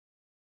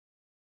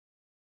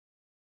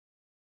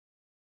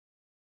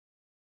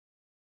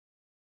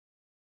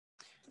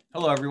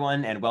Hello,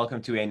 everyone, and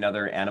welcome to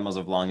another Animals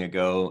of Long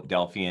Ago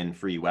Delphian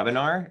free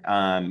webinar.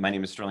 My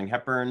name is Sterling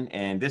Hepburn,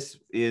 and this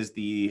is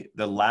the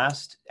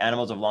last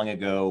Animals of Long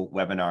Ago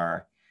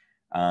webinar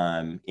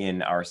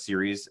in our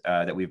series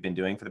that we've been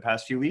doing for the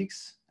past few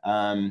weeks.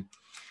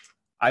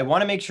 I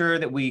want to make sure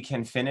that we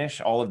can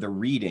finish all of the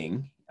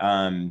reading,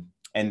 and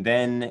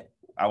then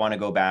I want to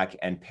go back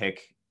and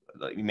pick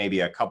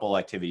maybe a couple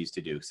activities to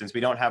do. Since I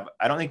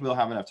don't think we'll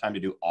have enough time to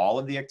do all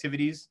of the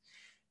activities.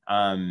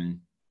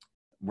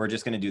 We're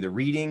just going to do the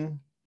reading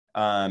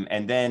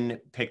and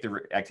then pick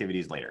the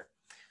activities later.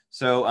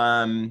 So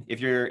if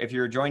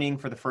you're joining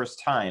for the first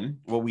time,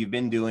 what we've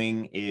been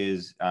doing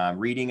is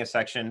reading a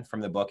section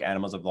from the book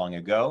Animals of Long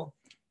Ago,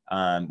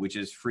 which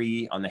is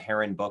free on the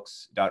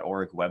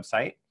heronbooks.org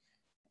website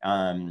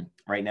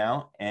right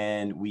now.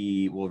 And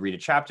we will read a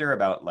chapter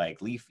about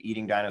like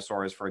leaf-eating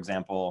dinosaurs, for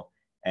example,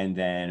 and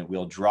then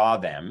we'll draw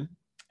them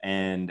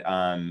and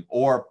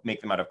or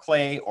make them out of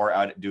clay or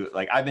I've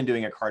been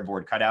doing a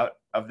cardboard cutout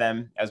of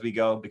them as we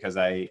go because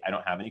I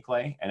don't have any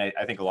clay, and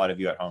I think a lot of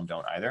you at home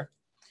don't either.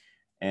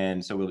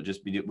 And so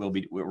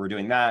we're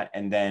doing that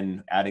and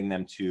then adding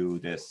them to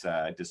this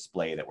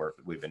display that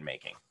we've been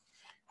making.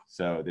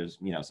 So there's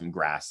some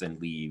grass and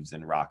leaves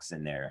and rocks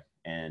in there,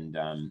 and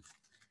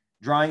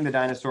drawing the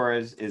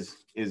dinosaurs is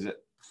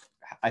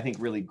I think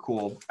really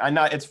cool.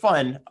 It's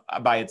fun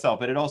by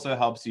itself, but it also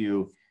helps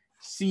you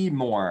see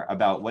more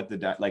about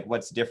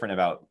what's different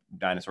about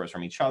dinosaurs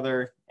from each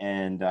other,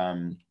 and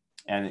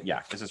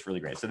yeah, this is really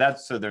great. So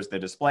there's the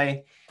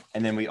display,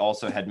 and then we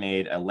also had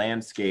made a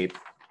landscape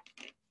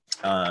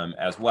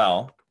as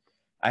well.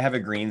 I have a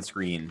green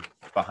screen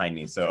behind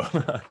me, so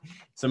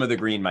some of the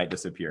green might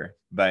disappear,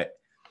 but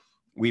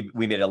we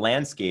made a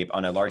landscape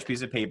on a large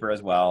piece of paper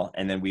as well,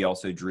 and then we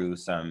also drew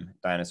some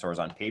dinosaurs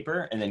on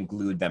paper and then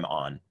glued them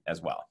on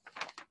as well.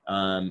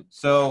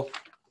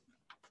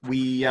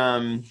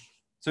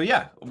 So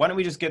yeah, why don't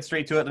we just get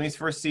straight to it? Let me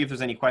first see if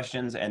there's any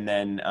questions, and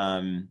then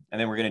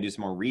we're going to do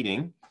some more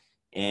reading,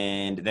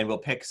 and then we'll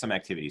pick some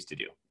activities to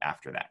do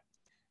after that.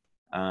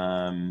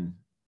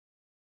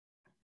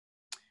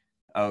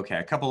 Okay,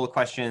 a couple of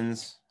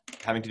questions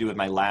having to do with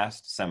my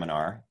last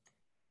seminar.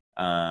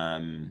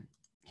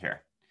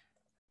 Here.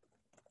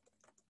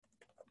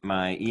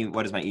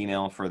 What is my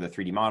email for the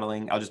 3D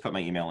modeling? I'll just put my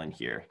email in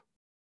here.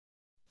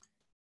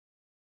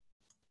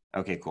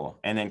 Okay, cool.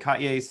 And then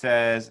Katye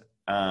says,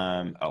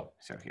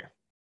 so here.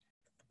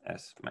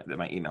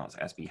 My email is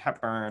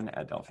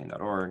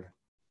sbhepburn@delphian.org.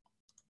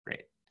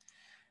 Great.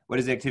 What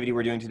is the activity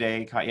we're doing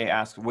today? Katye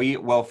asks.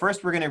 Well,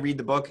 first we're going to read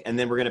the book, and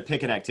then we're going to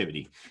pick an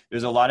activity.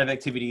 There's a lot of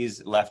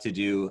activities left to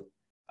do,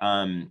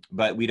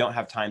 but we don't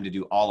have time to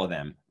do all of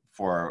them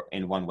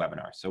in one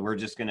webinar. So we're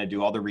just going to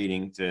do all the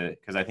reading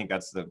because I think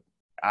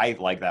I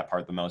like that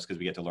part the most because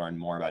we get to learn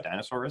more about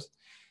dinosaurs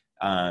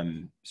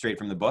straight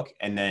from the book,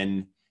 and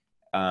then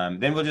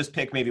we'll just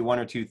pick maybe one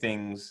or two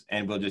things,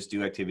 and we'll just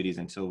do activities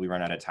until we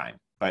run out of time.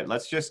 But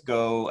let's just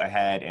go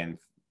ahead and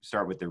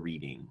start with the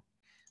reading.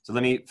 So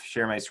let me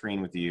share my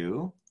screen with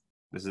you.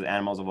 This is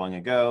Animals of Long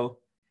Ago.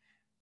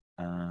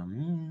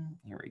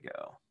 Here we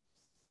go.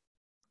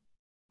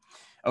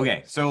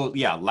 Okay, so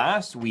yeah,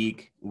 last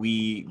week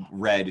we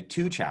read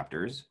two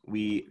chapters.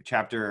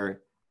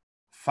 Chapter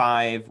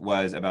 5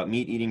 was about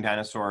meat-eating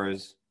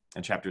dinosaurs,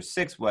 and chapter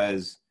 6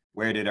 was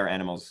where did our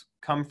animals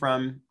come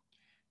from?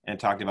 And it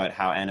talked about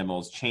how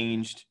animals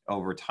changed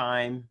over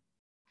time.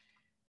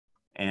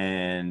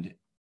 And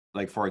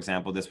like, for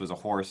example, this was a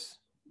horse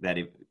that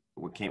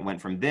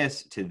went from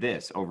this to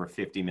this over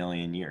 50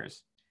 million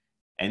years.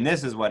 And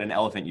this is what an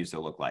elephant used to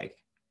look like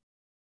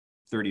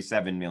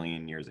 37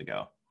 million years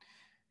ago.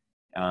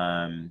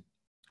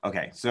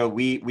 Okay, so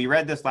we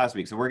read this last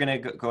week. So we're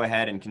going to go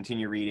ahead and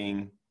continue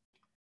reading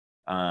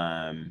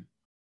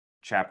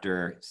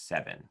chapter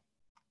 7.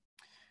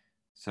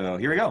 So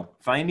here we go.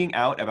 Finding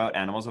out about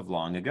animals of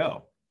long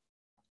ago.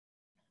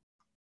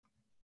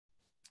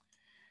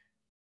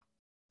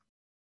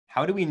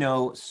 How do we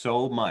know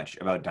so much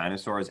about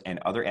dinosaurs and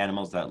other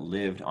animals that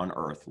lived on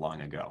Earth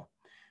long ago?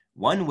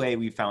 One way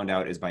we found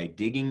out is by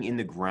digging in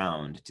the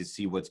ground to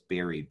see what's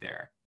buried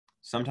there.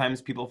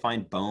 Sometimes people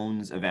find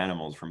bones of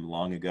animals from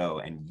long ago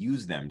and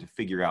use them to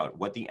figure out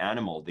what the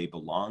animal they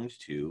belonged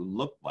to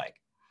looked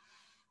like.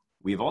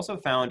 We've also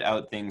found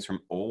out things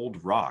from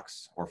old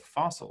rocks or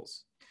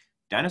fossils.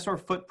 Dinosaur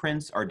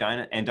footprints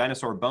and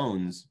dinosaur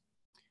bones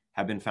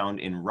have been found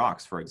in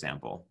rocks, for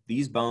example.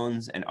 These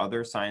bones and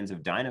other signs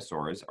of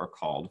dinosaurs are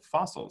called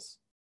fossils.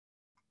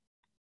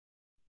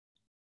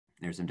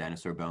 There's some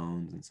dinosaur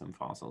bones and some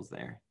fossils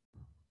there.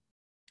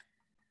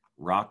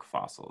 Rock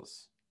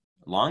fossils.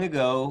 Long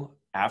ago,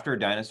 after a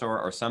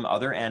dinosaur or some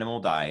other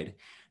animal died,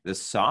 the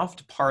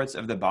soft parts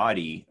of the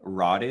body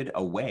rotted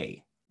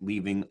away,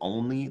 leaving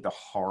only the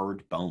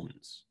hard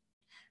bones.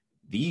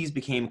 These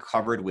became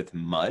covered with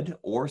mud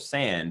or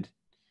sand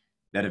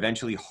that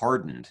eventually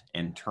hardened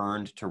and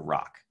turned to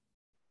rock.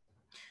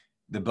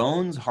 The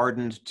bones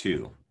hardened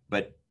too,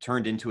 but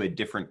turned into a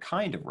different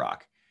kind of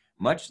rock.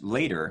 Much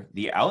later,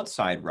 the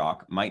outside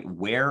rock might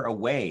wear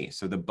away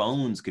so the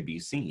bones could be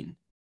seen.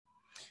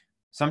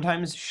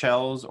 Sometimes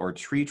shells or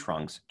tree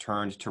trunks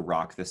turned to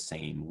rock the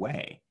same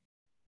way.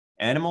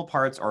 Animal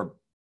parts or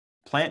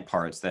plant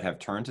parts that have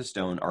turned to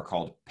stone are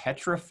called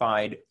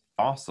petrified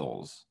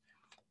fossils.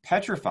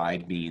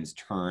 Petrified means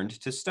turned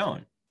to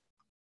stone.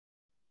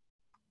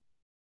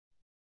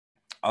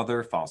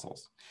 Other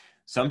fossils.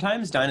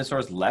 Sometimes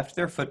dinosaurs left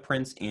their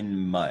footprints in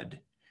mud.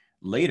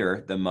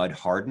 Later, the mud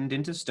hardened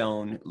into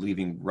stone,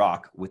 leaving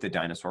rock with the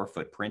dinosaur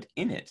footprint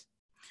in it.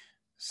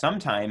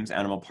 Sometimes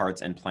animal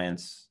parts and plant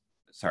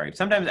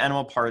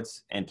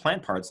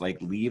parts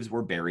like leaves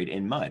were buried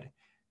in mud.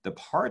 The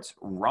parts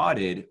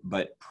rotted,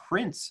 but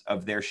prints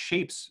of their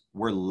shapes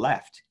were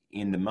left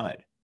in the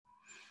mud.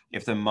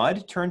 If the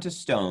mud turned to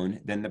stone,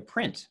 then the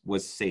print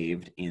was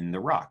saved in the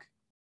rock.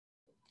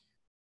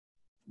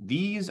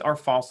 These are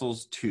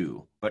fossils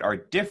too, but are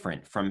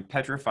different from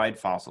petrified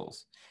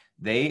fossils.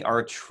 They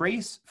are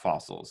trace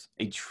fossils.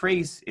 A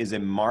trace is a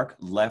mark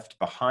left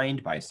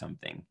behind by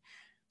something.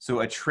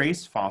 So a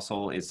trace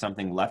fossil is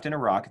something left in a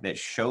rock that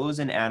shows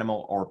an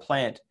animal or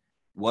plant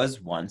was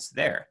once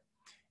there.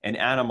 An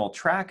animal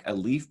track, a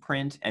leaf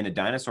print, and a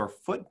dinosaur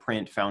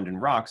footprint found in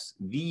rocks,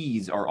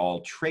 these are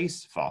all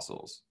trace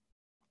fossils.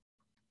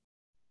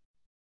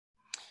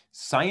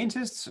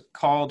 Scientists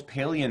called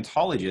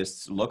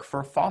paleontologists look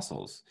for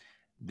fossils.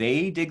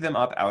 They dig them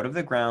up out of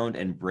the ground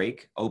and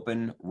break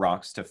open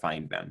rocks to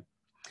find them.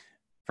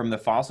 From the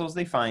fossils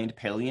they find,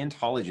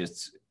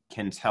 paleontologists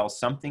can tell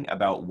something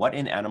about what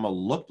an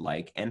animal looked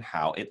like and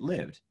how it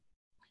lived.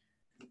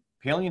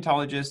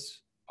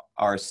 Paleontologists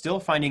are still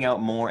finding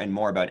out more and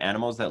more about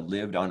animals that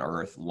lived on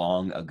Earth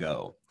long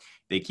ago.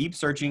 They keep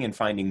searching and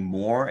finding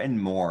more and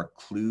more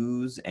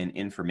clues and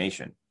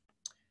information.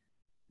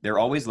 They're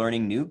always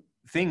learning new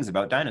things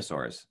about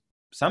dinosaurs.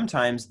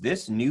 Sometimes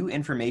this new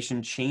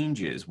information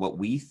changes what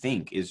we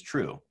think is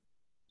true.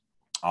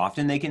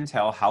 Often they can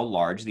tell how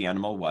large the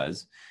animal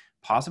was,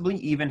 possibly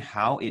even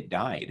how it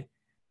died.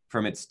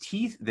 From its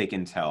teeth, they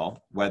can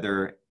tell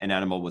whether an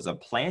animal was a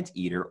plant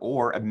eater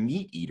or a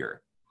meat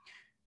eater.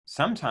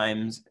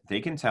 Sometimes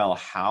they can tell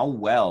how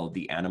well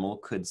the animal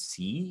could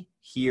see,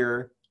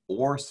 hear,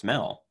 or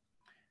smell.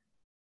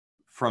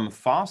 From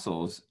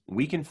fossils,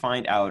 we can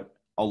find out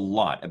a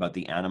lot about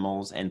the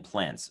animals and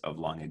plants of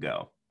long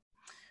ago.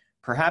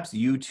 Perhaps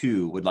you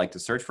too would like to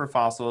search for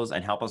fossils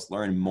and help us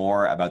learn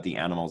more about the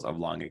animals of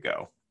long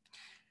ago.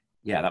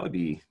 Yeah, that would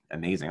be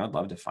amazing. I'd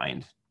love to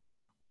find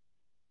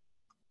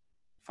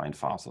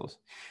fossils.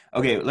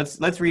 Okay,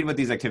 let's read what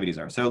these activities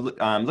are. So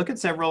look at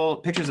several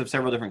pictures of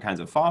several different kinds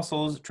of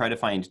fossils. Try to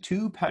find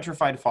 2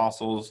 petrified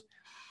fossils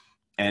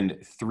and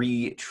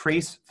 3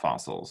 trace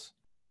fossils.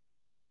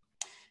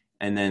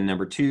 And then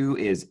number 2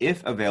 is,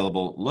 if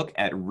available, look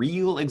at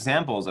real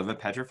examples of a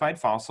petrified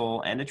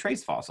fossil and a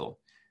trace fossil.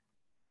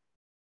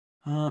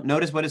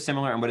 Notice what is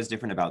similar and what is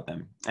different about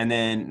them. And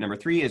then number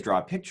 3 is, draw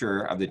a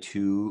picture of the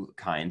 2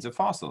 kinds of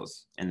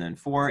fossils. And then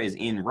 4 is,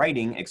 in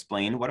writing,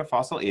 explain what a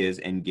fossil is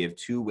and give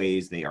 2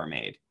 ways they are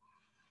made.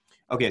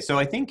 Okay, so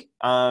I think,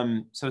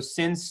 so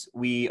since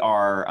we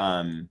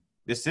are,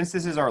 since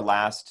this is our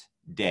last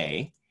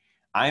day,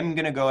 I'm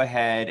gonna go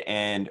ahead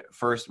and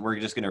first we're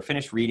just gonna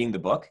finish reading the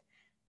book.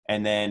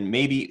 And then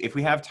maybe if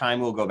we have time,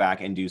 we'll go back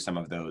and do some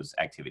of those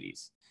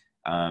activities.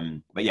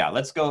 But yeah,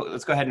 let's go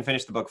ahead and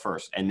finish the book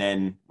first, and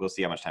then we'll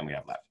see how much time we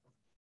have left.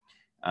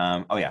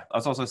 Oh yeah,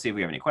 let's also see if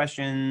we have any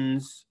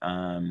questions.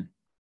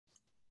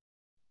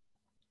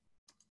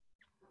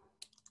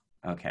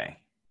 Okay.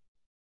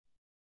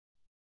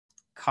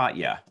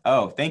 Katya.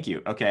 Oh, thank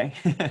you. Okay.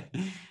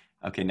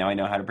 Okay, now I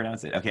know how to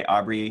pronounce it. Okay,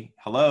 Aubrey,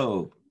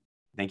 hello.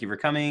 Thank you for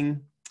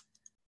coming.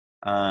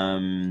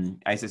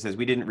 Isa says,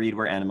 we didn't read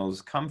where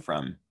animals come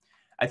from.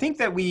 I think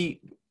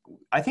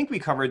we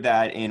covered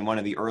that in one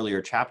of the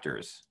earlier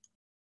chapters.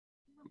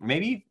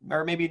 Maybe,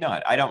 or maybe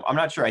not. I'm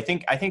not sure. I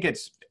think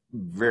it's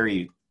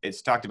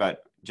talked about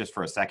just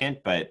for a second,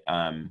 but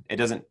it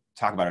doesn't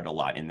talk about it a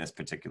lot in this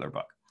particular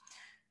book.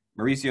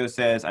 Mauricio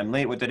says, I'm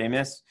late. What did I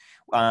miss?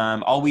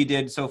 All we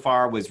did so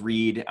far was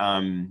read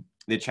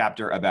the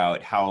chapter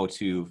about how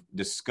to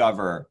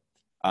discover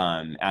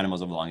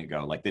animals of long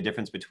ago, like the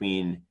difference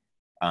between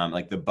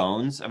like the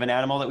bones of an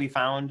animal that we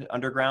found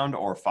underground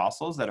or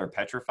fossils that are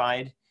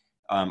petrified,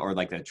 or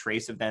like a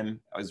trace of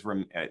them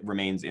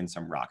remains in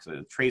some rocks.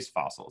 So trace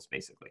fossils,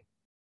 basically.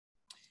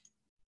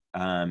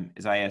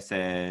 Isaiah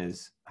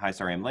says, hi,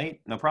 sorry I'm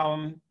late. No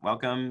problem.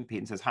 Welcome.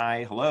 Peyton says,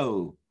 hi,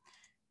 hello.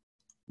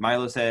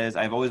 Milo says,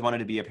 I've always wanted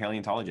to be a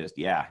paleontologist.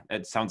 Yeah,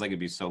 it sounds like it'd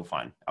be so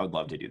fun. I would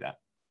love to do that.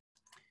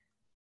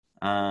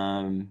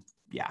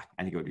 Yeah,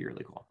 I think it would be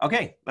really cool.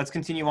 Okay, let's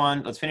continue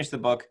on. Let's finish the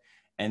book.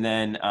 And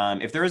then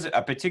if there is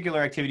a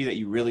particular activity that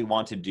you really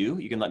want to do,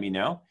 you can let me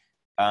know.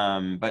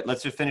 But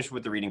let's just finish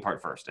with the reading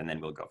part first, and then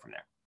we'll go from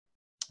there.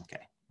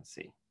 Okay, let's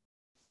see.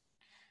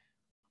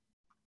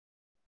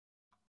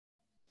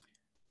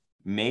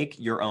 Make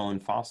your own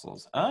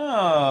fossils.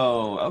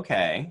 Oh,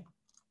 okay.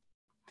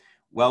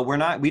 Well,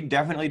 we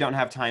definitely don't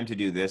have time to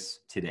do this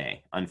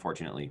today,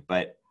 unfortunately,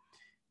 but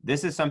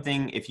this is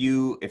something, if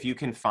you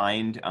can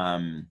find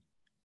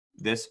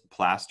this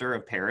plaster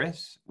of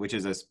Paris, which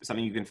is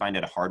something you can find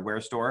at a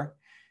hardware store,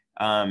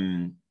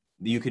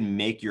 you can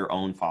make your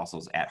own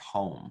fossils at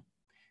home.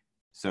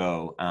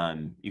 So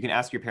you can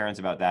ask your parents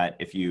about that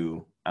if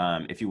you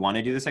want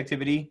to do this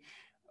activity.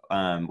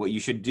 What you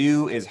should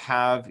do is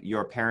have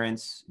your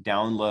parents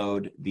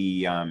download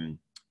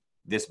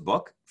this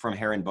book from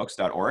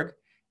heronbooks.org,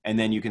 and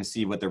then you can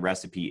see what the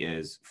recipe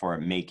is for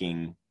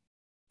making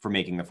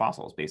the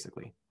fossils,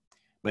 basically.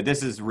 But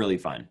this is really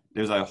fun.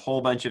 There's a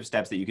whole bunch of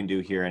steps that you can do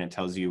here, and it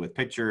tells you with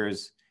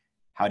pictures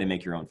how to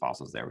make your own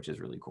fossils there, which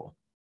is really cool.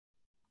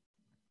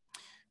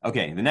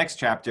 Okay, the next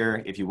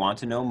chapter, if you want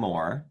to know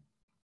more.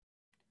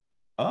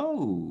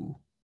 Oh.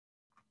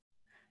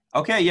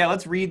 Okay, yeah,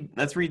 let's read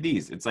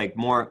these. It's like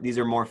these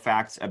are more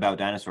facts about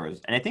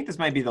dinosaurs. And I think this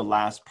might be the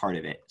last part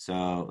of it.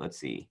 So let's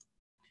see.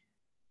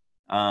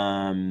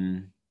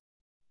 Let's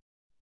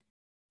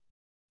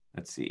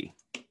see.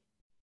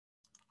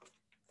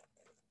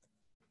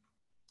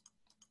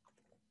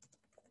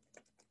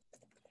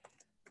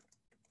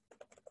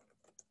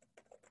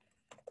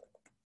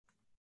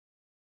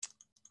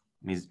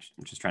 I'm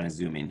just trying to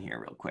zoom in here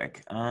real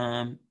quick.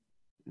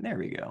 There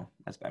we go.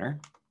 That's better.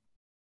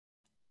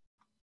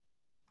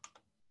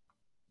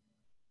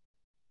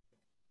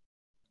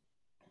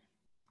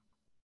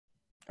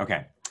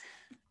 Okay,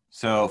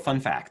 so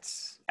fun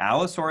facts.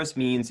 Allosaurus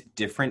means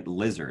different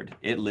lizard.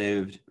 It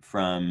lived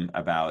from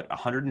about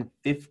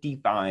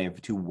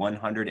 155 to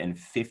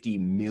 150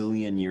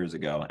 million years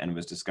ago and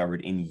was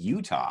discovered in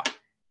Utah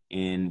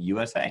in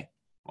USA.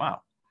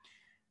 Wow.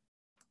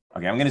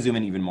 Okay, I'm gonna zoom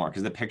in even more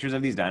because the pictures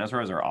of these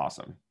dinosaurs are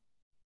awesome.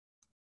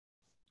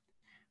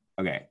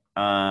 Okay,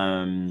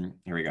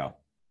 here we go.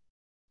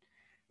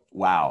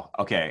 Wow,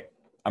 okay.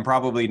 I'm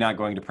probably not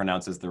going to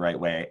pronounce this the right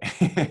way.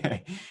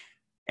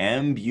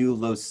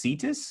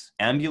 Ambulocetus,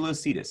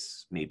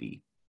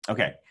 maybe.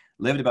 Okay,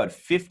 lived about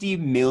 50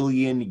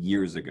 million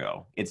years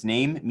ago. Its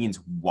name means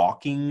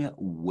walking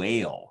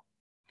whale.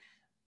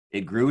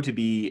 It grew to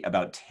be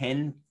about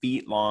 10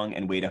 feet long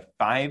and weighed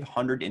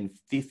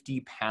 550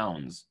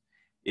 pounds.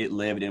 It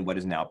lived in what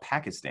is now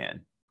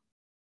Pakistan.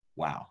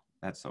 Wow,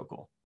 that's so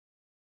cool.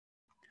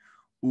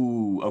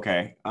 Ooh,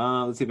 okay.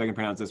 Let's see if I can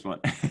pronounce this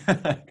one.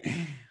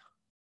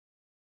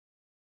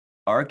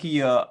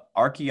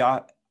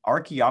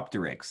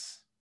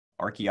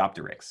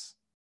 Archaeopteryx,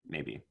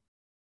 maybe.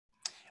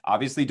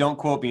 Obviously, don't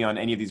quote me on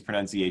any of these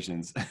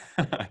pronunciations.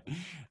 I'm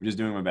just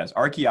doing my best.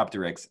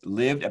 Archaeopteryx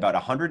lived about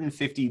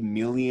 150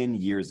 million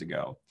years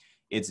ago.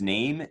 Its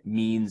name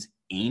means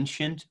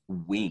ancient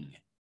wing.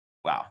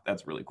 Wow,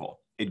 that's really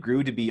cool. It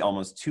grew to be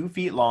almost 2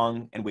 feet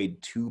long and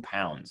weighed 2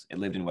 pounds. It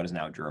lived in what is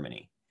now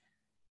Germany.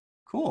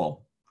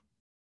 Cool.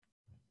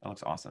 That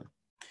looks awesome.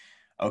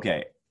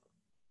 Okay.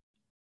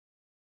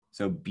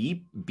 So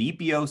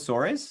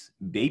Bapiosaurus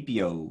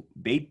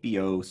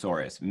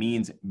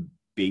means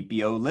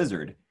Bapio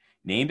lizard,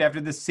 named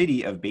after the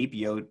city of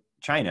Bapio,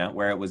 China,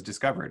 where it was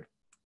discovered.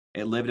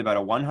 It lived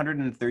about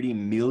 130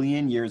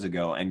 million years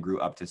ago and grew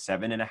up to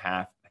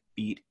 7.5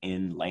 feet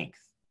in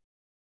length.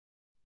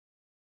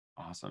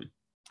 Awesome.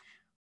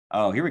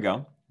 Oh, here we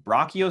go.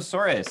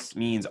 Brachiosaurus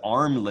means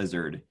arm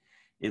lizard.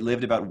 It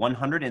lived about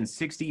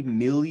 160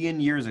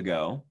 million years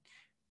ago.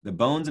 The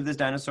bones of this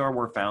dinosaur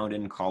were found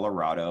in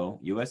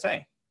Colorado,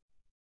 USA.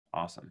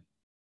 Awesome.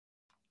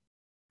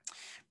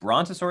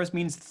 Brontosaurus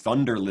means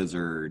thunder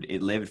lizard.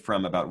 It lived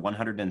from about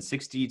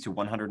 160 to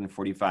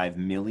 145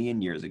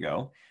 million years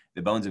ago.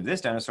 The bones of this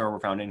dinosaur were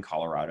found in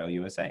Colorado,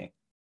 USA.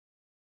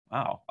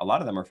 Wow, a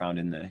lot of them are found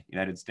in the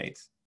United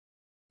States.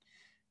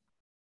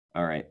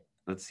 All right,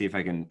 let's see if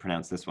I can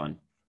pronounce this one.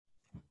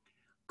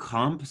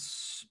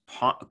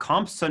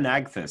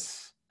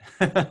 Compsognathus.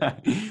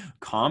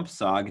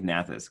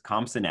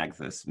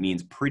 Compsognathus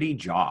means pretty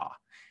jaw.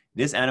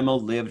 This animal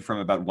lived from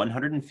about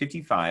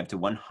 155 to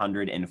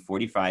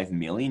 145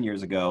 million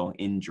years ago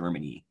in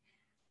Germany,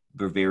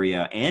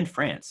 Bavaria, and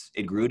France.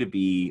 It grew to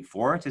be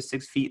 4 to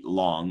 6 feet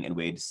long and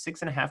weighed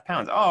 6.5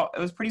 pounds. Oh, it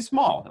was pretty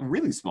small,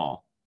 really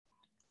small.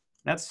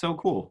 That's so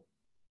cool.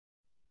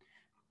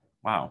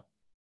 Wow.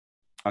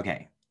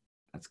 Okay,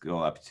 let's go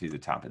up to the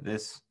top of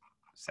this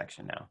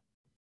section now.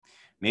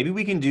 Maybe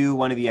we can do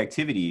one of the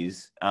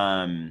activities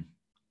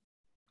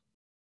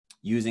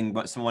using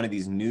one of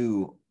these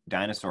new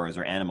dinosaurs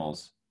or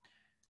animals.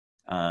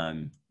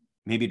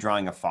 Maybe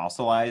drawing a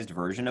fossilized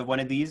version of one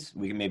of these.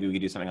 Maybe we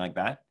could do something like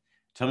that.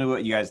 Tell me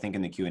what you guys think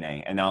in the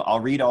Q&A, and I'll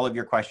read all of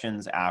your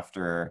questions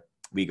after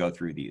we go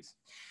through these.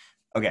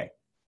 Okay,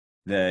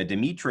 the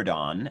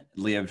Dimetrodon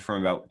lived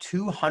from about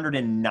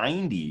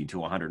 290 to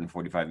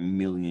 145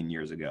 million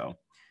years ago.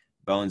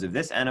 Bones of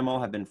this animal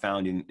have been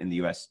found in the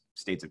US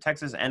states of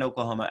Texas and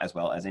Oklahoma, as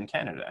well as in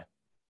Canada.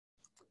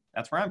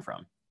 That's where I'm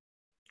from.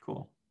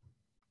 Cool.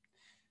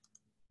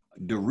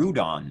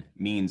 Dorudon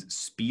means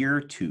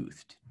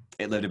spear-toothed.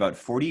 It lived about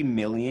 40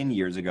 million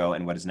years ago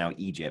in what is now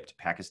Egypt,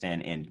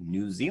 Pakistan, and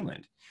New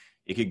Zealand.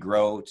 It could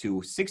grow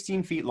to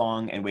 16 feet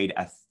long and weighed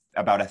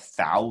about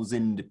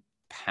 1,000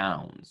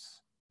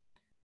 pounds.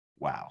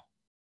 Wow.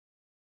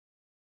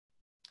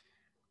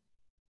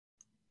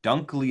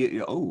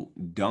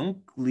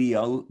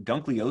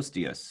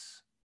 Dunkleosteus.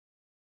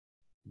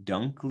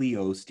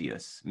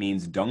 Dunkleosteus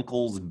means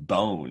Dunkel's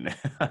bone,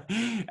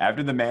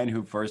 after the man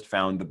who first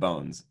found the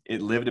bones.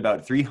 It lived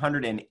about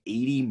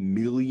 380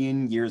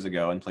 million years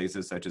ago in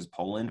places such as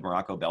Poland,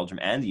 Morocco, Belgium,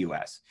 and the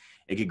US.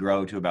 It could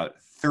grow to about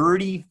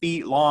 30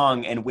 feet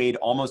long and weighed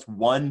almost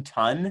 1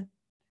 ton.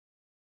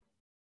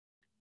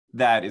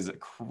 That is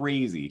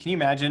crazy. Can you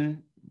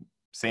imagine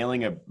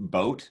sailing a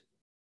boat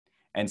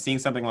and seeing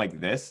something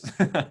like this?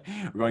 We're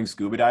going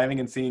scuba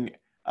diving and seeing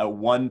a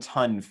 1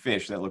 ton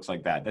fish that looks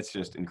like that. That's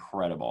just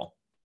incredible.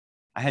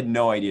 I had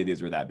no idea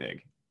these were that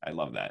big. I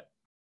love that.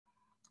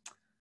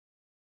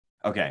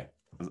 Okay,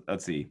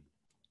 let's see.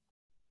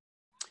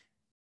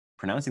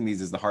 Pronouncing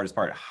these is the hardest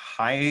part.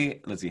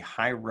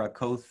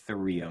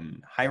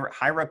 Hyracotherium.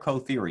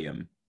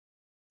 Hyracotherium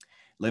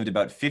lived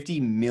about 50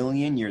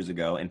 million years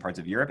ago in parts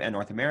of Europe and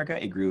North America.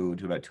 It grew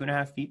to about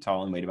 2.5 feet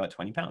tall and weighed about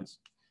 20 pounds.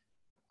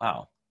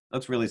 Wow,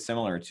 looks really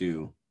similar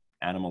to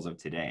animals of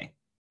today.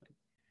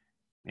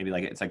 Maybe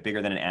like it's like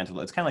bigger than an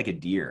antelope. It's kind of like a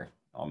deer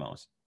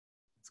almost.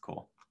 It's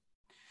cool.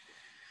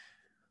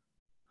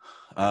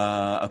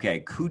 Okay,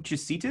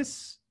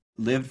 Cuchicitus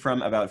lived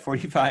from about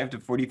 45 to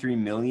 43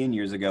 million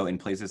years ago in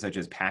places such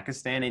as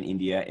Pakistan and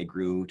India. It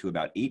grew to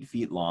about 8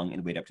 feet long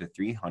and weighed up to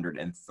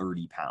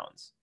 330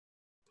 pounds.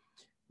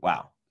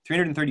 Wow,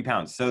 330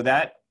 pounds. So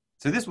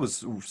this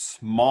was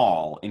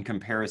small in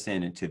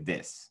comparison to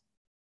this.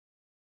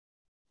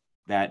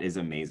 That is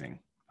amazing.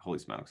 Holy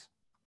smokes.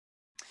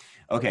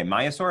 Okay,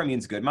 Maiasaura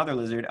means good mother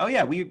lizard. Oh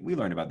yeah, we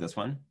learned about this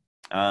one.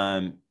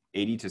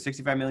 80 to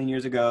 65 million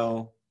years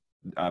ago.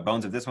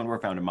 Bones of this one were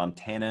found in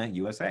Montana,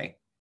 USA.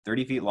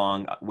 30 feet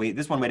long.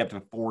 This one weighed up to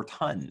 4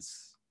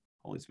 tons.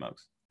 Holy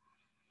smokes.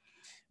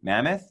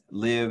 Mammoth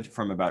lived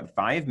from about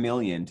 5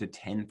 million to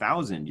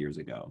 10,000 years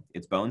ago.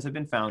 Its bones have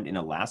been found in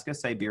Alaska,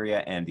 Siberia,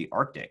 and the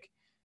Arctic.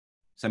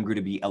 Some grew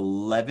to be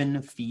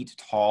 11 feet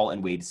tall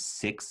and weighed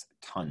 6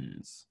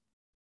 tons.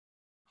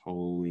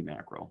 Holy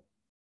mackerel.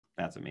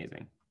 That's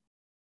amazing.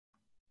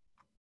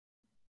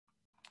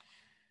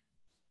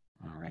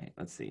 All right,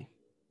 let's see.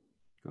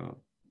 Go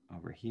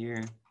over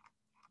here.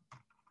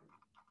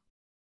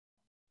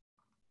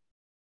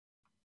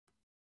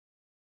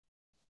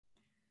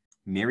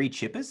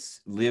 Merychippus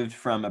lived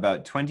from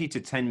about 20 to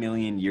 10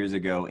 million years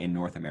ago in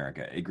North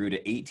America. It grew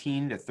to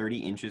 18 to 30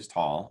 inches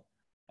tall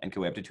and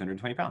could weigh up to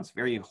 220 pounds.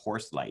 Very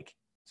horse-like.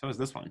 So is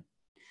this one.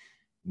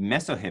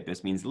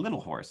 Mesohippus means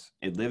little horse.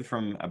 It lived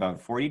from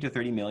about 40 to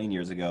 30 million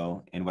years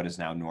ago in what is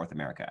now North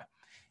America.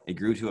 It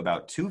grew to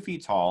about 2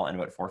 feet tall and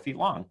about 4 feet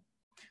long.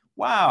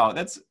 Wow,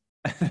 that's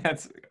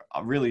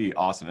really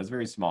awesome. That's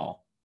very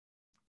small.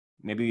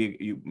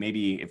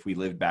 Maybe if we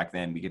lived back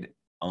then, we could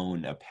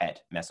own a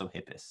pet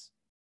Mesohippus.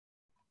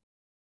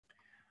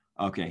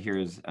 Okay,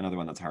 here's another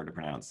one that's hard to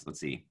pronounce. Let's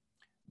see.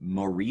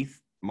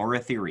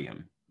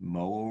 Moratherium.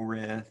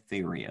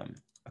 Moratherium.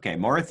 Okay,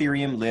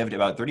 Moratherium lived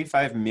about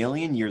 35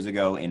 million years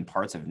ago in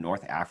parts of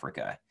North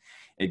Africa.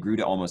 It grew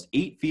to almost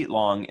 8 feet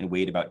long and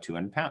weighed about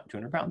 200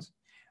 pounds.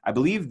 I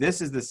believe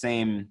this is the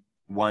same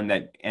one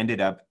that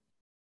ended up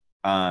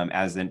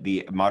as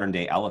the modern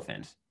day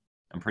elephant.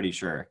 I'm pretty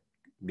sure,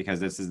 because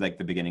this is like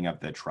the beginning of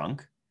the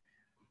trunk.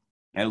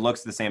 And it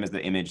looks the same as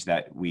the image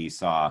that we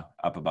saw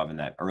up above in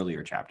that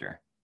earlier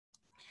chapter.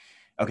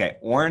 Okay,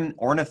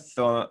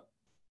 Ornithomimus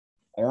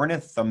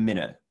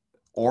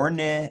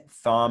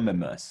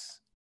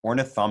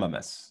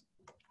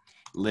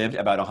lived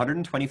about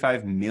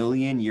 125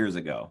 million years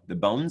ago. The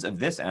bones of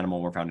this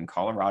animal were found in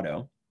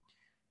Colorado,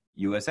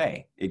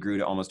 USA. It grew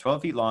to almost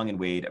 12 feet long and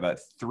weighed about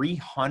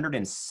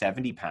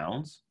 370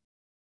 pounds.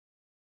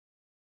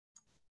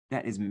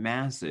 That is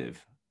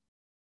massive.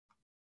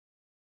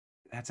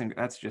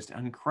 That's just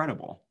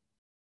incredible.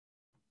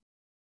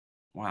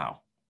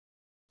 Wow.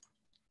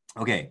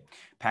 Okay,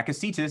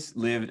 Pakicetus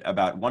lived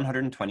about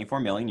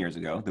 124 million years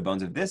ago. The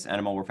bones of this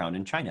animal were found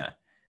in China.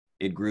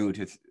 It grew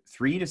to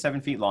 3 to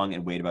 7 feet long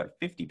and weighed about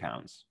 50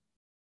 pounds.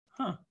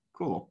 Huh,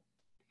 cool.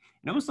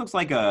 It almost looks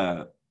like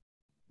a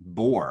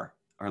boar,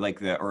 or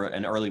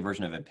an early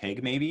version of a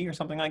pig maybe, or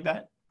something like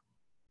that.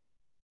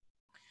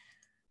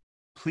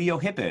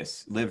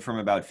 Pleiohippus lived from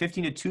about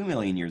 15 to 2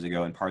 million years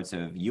ago in parts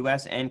of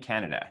US and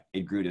Canada.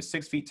 It grew to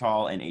 6 feet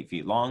tall and 8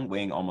 feet long,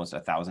 weighing almost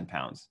 1,000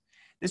 pounds.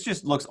 This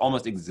just looks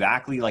almost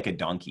exactly like a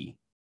donkey.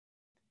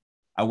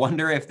 I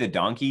wonder if the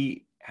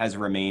donkey has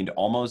remained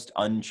almost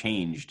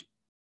unchanged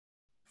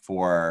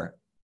for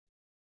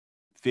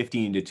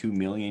 15 to 2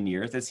 million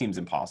years. That seems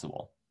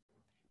impossible.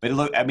 But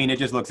it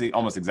just looks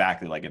almost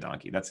exactly like a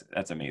donkey.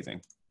 That's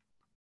amazing.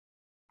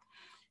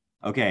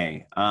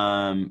 Okay.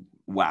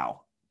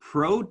 Wow.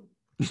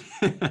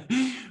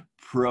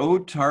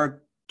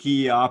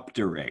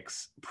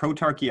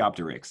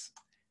 Protarchaeopteryx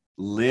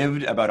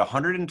lived about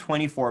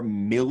 124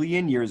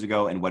 million years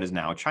ago in what is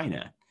now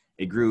China.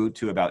 It grew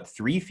to about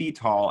 3 feet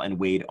tall and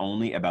weighed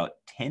only about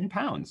 10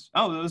 pounds.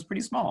 Oh, it was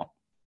pretty small.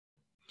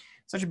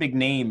 Such a big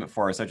name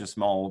for such a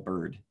small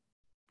bird.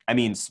 I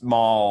mean,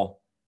 small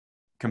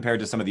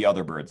compared to some of the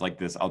other birds, like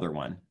this other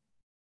one.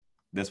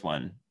 This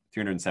one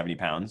 370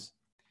 pounds.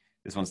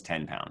 This one's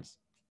 10 pounds.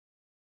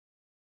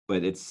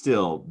 But it's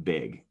still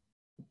big.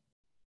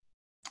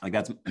 Like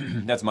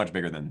that's much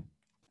bigger than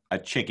a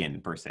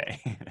chicken per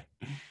se.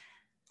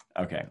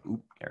 Okay,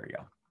 oop, there we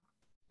go.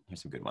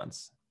 Here's some good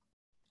ones.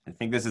 I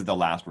think this is the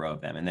last row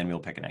of them, and then we'll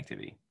pick an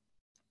activity.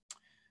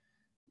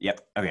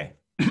 Yep, okay.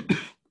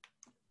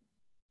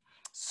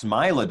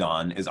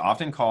 Smilodon is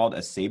often called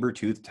a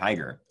saber-toothed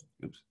tiger,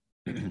 oops,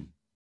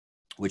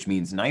 which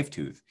means knife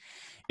tooth.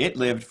 It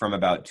lived from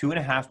about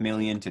 2.5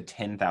 million to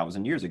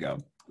 10,000 years ago.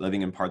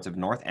 Living in parts of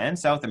North and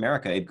South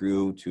America, it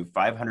grew to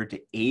 500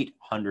 to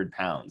 800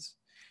 pounds.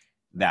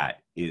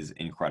 That is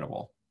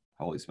incredible.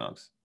 Holy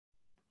smokes.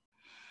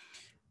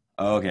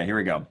 Okay, here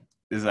we go.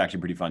 This is actually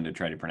pretty fun to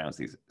try to pronounce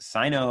these.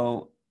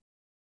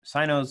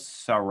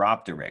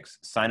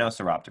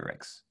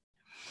 Sinosauropteryx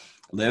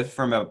lived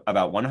from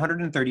about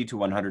 130 to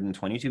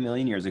 122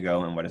 million years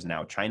ago in what is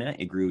now China.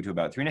 It grew to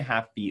about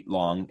 3.5 feet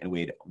long and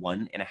weighed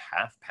 1.5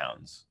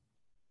 pounds.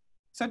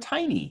 So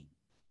tiny.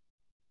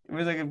 It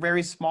was like a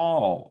very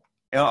small,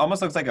 it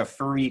almost looks like a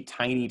furry,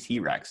 tiny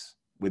T-Rex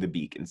with a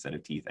beak instead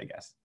of teeth, I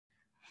guess.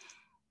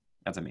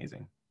 That's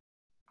amazing.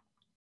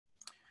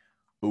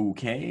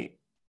 Okay,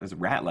 there's a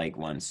rat-like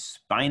one.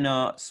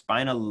 Spinolets.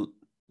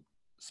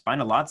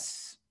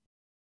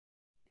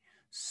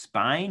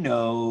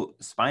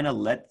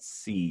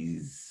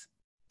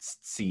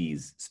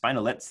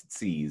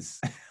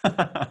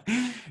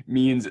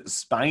 Means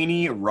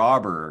spiny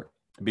robber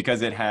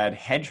because it had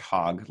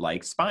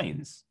hedgehog-like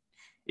spines.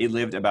 It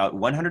lived about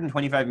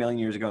 125 million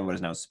years ago in what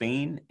is now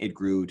Spain. It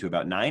grew to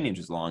about 9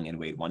 inches long and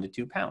weighed 1 to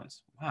 2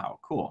 pounds. Wow,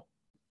 cool.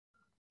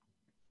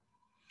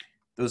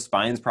 Those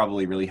spines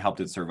probably really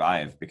helped it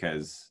survive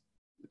because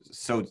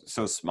so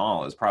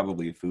small is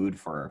probably food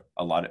for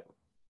a lot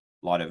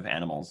of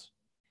animals.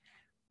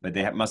 But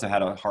they must have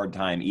had a hard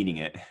time eating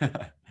it.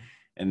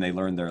 And they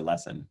learned their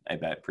lesson, I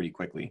bet, pretty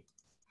quickly.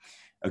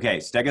 Okay,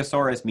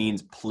 Stegosaurus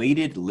means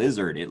plated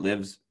lizard. It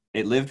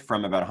lived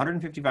from about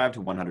 155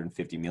 to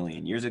 150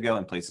 million years ago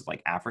in places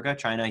like Africa,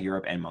 China,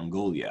 Europe, and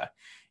Mongolia.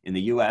 In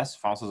the US,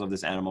 fossils of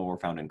this animal were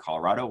found in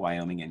Colorado,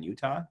 Wyoming, and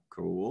Utah.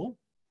 Cool.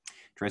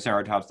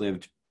 Triceratops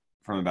lived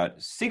from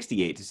about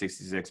 68 to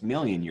 66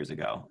 million years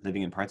ago.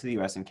 Living in parts of the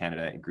US and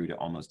Canada, it grew to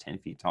almost 10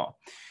 feet tall.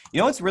 You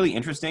know what's really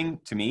interesting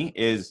to me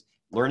is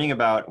learning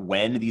about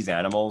when these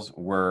animals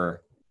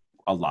were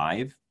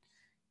alive.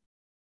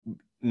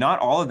 Not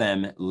all of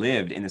them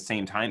lived in the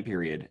same time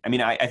period. I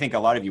mean, I think a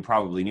lot of you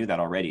probably knew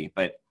that already,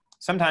 but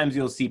sometimes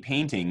you'll see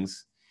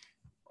paintings,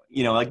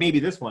 you know, like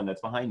maybe this one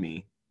that's behind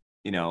me,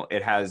 you know,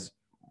 it has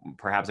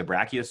perhaps a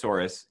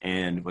Brachiosaurus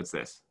and what's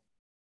this?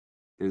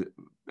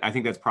 I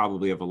think that's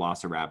probably a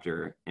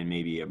Velociraptor and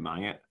maybe a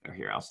Maya. Or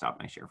here, I'll stop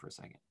my share for a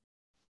second.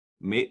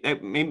 Maybe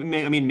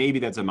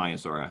that's a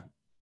Maiasaura.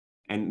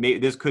 And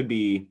this could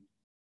be,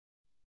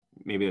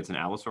 maybe that's an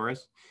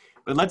Allosaurus.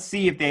 But let's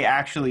see if they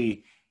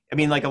actually, I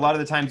mean, like a lot of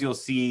the times you'll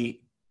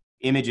see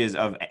images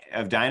of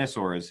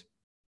dinosaurs,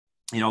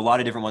 you know, a lot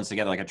of different ones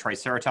together, like a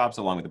Triceratops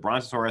along with a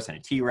Brontosaurus and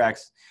a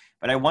T-Rex.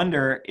 But I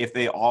wonder if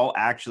they all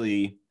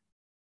actually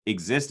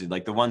existed,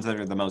 like the ones that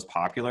are the most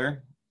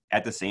popular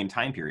at the same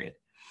time period.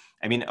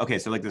 I mean, okay,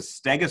 so like the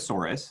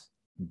Stegosaurus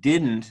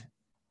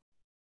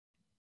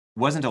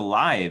wasn't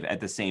alive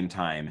at the same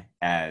time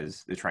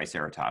as the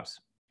Triceratops,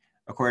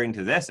 according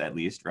to this at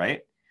least,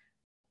 right?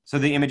 So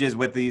the images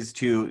with these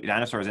two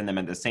dinosaurs in them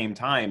at the same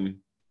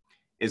time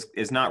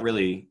is not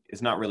really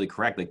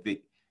correct.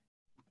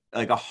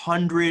 Like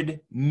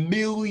 100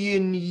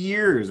 million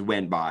years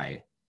went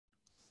by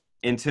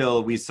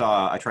until we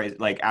saw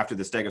like after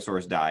the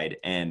Stegosaurus died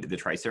and the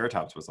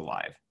Triceratops was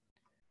alive.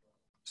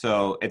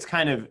 So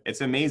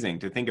it's amazing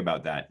to think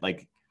about that.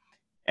 Like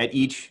at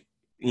each,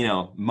 you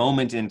know,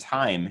 moment in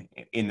time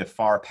in the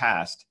far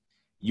past,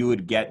 you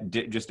would get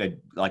just a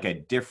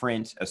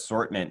different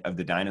assortment of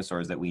the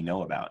dinosaurs that we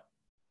know about,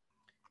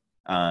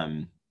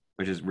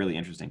 which is really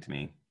interesting to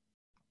me.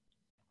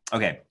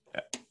 Okay,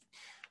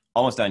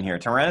 almost done here.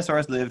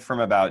 Tyrannosaurus lived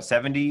from about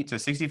 70 to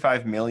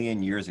 65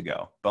 million years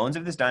ago. Bones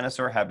of this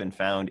dinosaur have been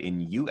found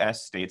in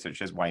U.S. states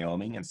such as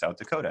Wyoming and South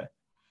Dakota.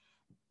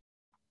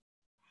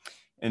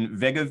 And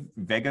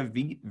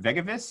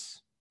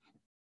Vegavis,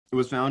 it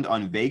was found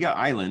on Vega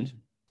Island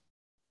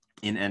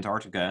in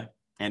Antarctica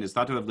and is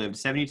thought to have lived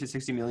 70 to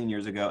 60 million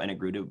years ago, and it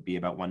grew to be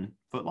about 1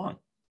 foot long.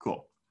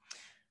 Cool.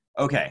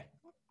 Okay,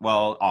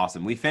 well,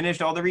 awesome. We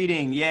finished all the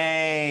reading.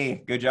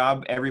 Yay! Good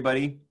job,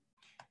 everybody.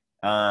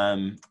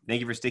 Thank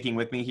you for sticking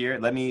with me here.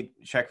 Let me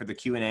check for the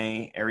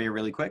Q&A area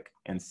really quick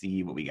and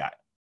see what we got.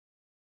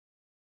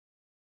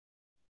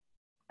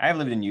 I've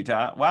lived in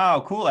Utah.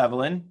 Wow, cool,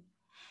 Evelyn.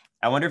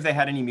 I wonder if they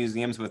had any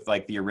museums with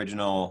like the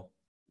original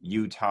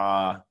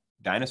Utah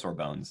dinosaur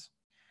bones.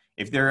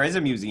 If there is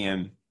a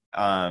museum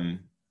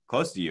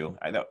close to you,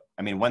 I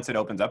mean, once it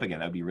opens up again,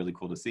 that'd be really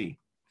cool to see.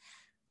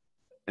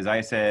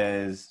 Isaiah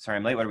says, sorry,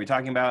 I'm late. What are we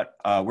talking about?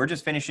 We're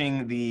just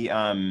finishing the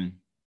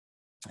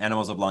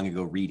Animals of Long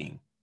Ago reading.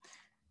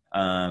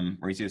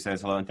 Mauricio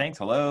says, hello and thanks.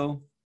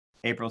 Hello.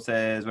 April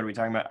says, what are we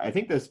talking about? I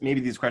think maybe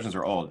these questions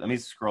are old. Let me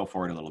scroll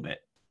forward a little bit.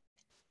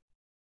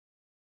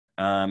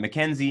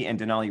 Mackenzie and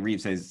Denali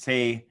Reeves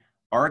say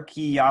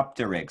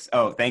Archaeopteryx.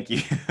 Oh, thank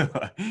you.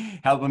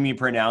 Helping me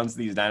pronounce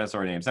these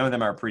dinosaur names. Some of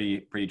them are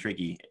pretty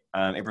tricky.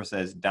 April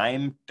says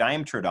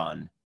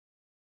Dimetrodon.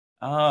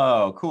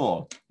 Oh,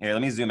 cool. Here,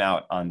 let me zoom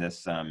out on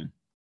this one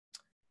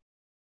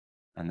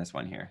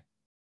here.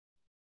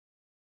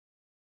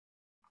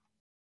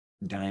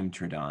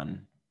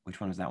 Dimetrodon.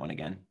 Which one is that one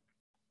again?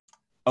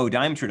 Oh,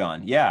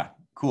 Dimetrodon. Yeah,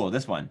 cool.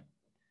 This one.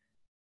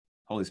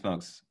 Holy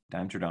smokes.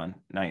 Dimetrodon.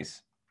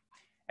 Nice.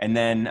 And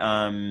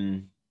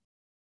then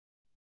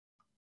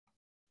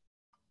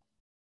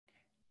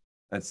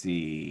let's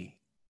see.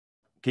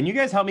 Can you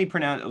guys help me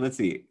pronounce? Let's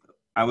see.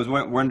 I was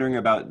wondering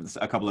about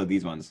a couple of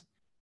these ones.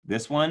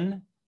 This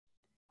one,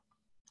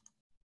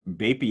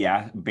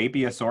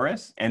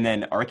 Bapiosaurus, and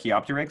then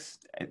Archaeopteryx.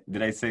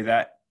 Did I say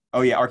that?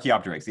 Oh yeah,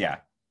 Archaeopteryx. Yeah,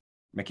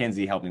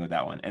 Mackenzie helped me with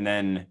that one. And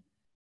then,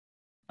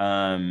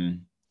 yeah,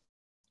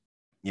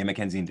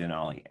 Mackenzie and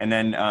Denali. And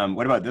then,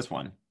 what about this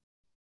one?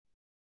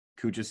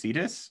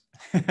 Cuchacetus?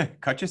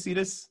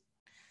 Cuchacetus?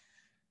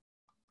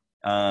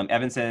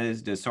 Evan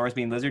says, does Saurus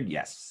mean lizard?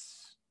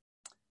 Yes.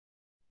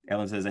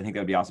 Ellen says, I think that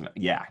would be awesome.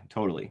 Yeah,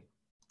 totally.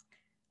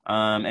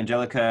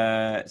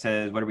 Angelica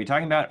says, what are we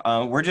talking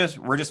about? We're just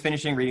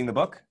finishing reading the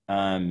book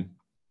of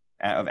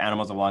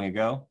Animals of Long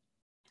Ago.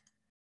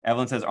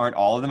 Evelyn says, aren't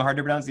all of them hard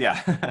to pronounce?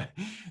 Yeah.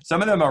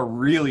 Some of them are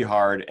really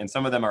hard, and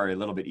some of them are a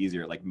little bit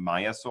easier. Like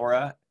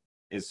Maiasaura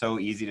is so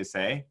easy to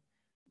say,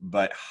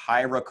 but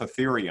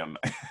Hyracotherium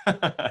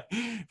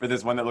for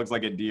this one that looks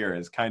like a deer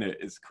is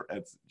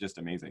it's just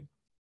amazing.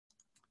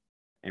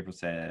 April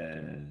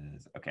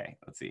says, okay,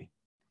 let's see.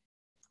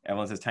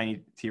 Evelyn says,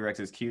 tiny T-Rex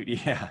is cute.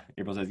 Yeah.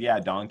 April says,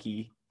 yeah,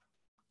 donkey.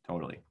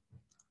 Totally.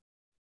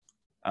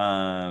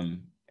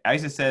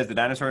 Isis says, the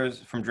dinosaurs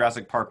from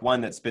Jurassic Park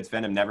 1 that spits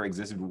venom never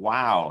existed.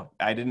 Wow.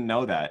 I didn't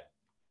know that.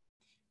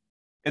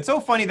 It's so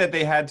funny that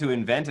they had to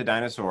invent a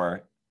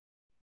dinosaur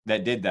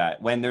that did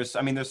that when there's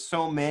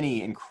so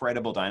many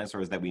incredible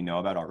dinosaurs that we know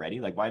about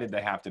already. Like, why did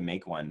they have to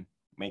make one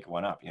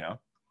up, you know?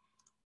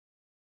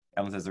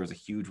 Evelyn says there was a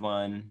huge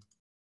one.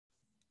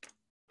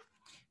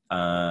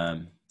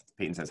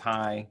 Peyton says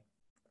hi.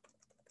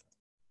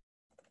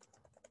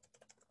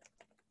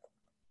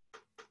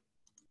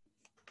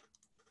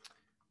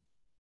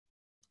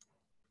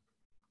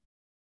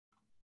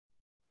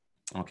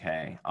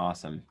 Okay,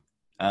 awesome.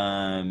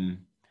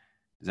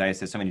 Zaya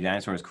says so many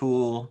dinosaurs,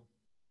 cool.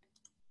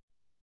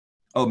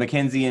 Oh,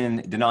 Mackenzie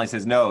and Denali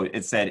says no,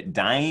 it said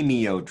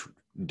Dimetrodon.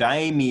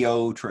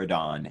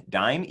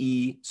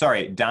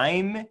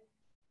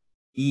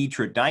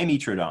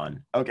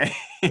 Dimetrodon. Okay,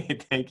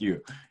 thank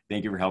you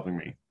for helping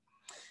me.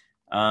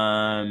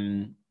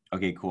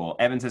 Okay, cool.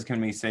 Evan says,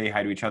 can we say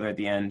hi to each other at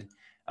the end?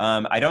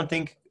 I don't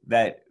think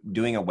that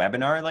doing a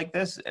webinar like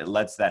this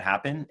lets that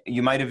happen.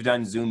 You might have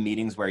done Zoom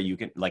meetings where you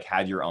can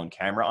had your own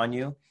camera on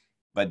you,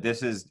 but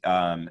this is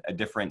a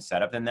different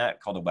setup than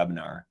that, called a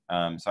webinar.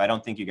 So I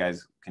don't think you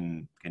guys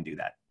can do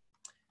that.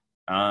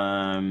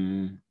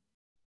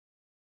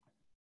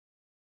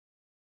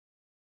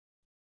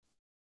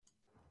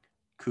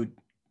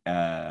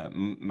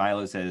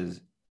 Milo says,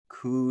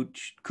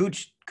 cooch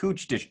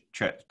dish,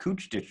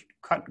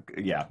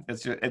 yeah,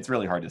 it's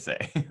really hard to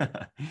say.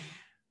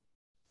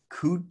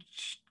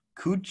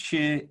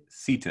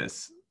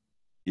 Cuchicitus,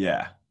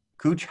 yeah,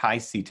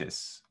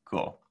 Cuchicitus,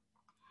 cool.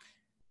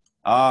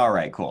 All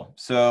right, cool.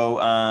 So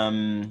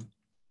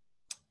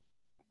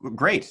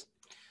great.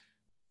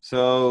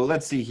 So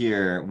let's see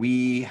here.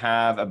 We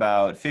have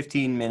about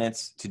 15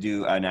 minutes to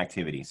do an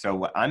activity. So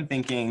what I'm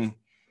thinking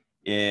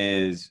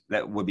is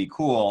that would be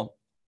cool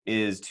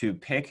is to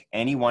pick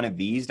any one of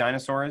these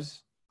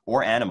dinosaurs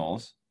or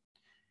animals,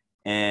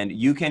 and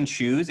you can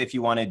choose if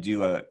you want to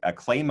do a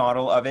clay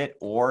model of it,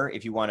 or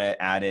if you want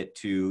to add it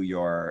to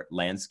your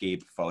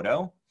landscape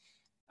photo.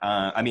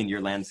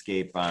 Your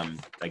landscape,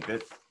 like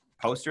this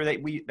poster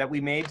that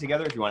we made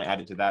together, if you want to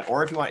add it to that,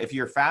 or if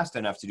you're fast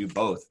enough to do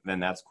both, then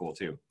that's cool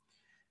too.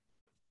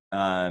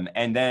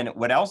 And then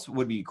what else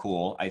would be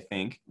cool, I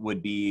think,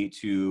 would be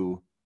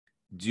to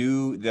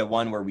do the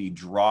one where we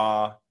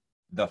draw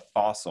the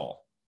fossil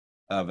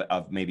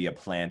of maybe a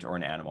plant or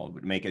an animal,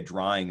 make a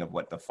drawing of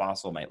what the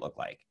fossil might look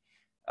like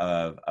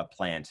of a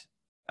plant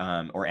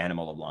or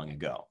animal of long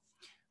ago.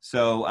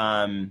 So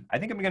I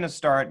think I'm going to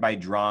start by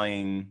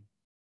drawing.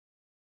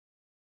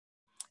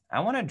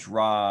 I want to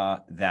draw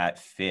that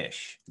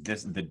fish.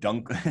 The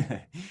dunk.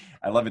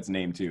 I love its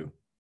name too.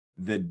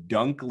 The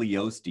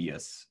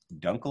Dunkleosteus.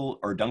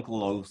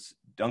 Dunkelostus.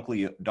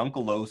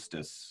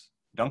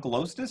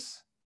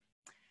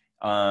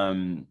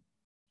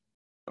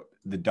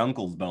 The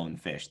Dunkelsbone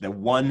fish, the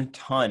 1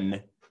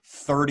 ton,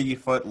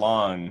 30-foot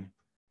long,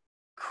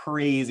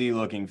 crazy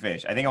looking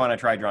fish. I think I want to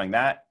try drawing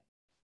that.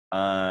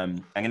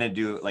 I'm going to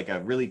do like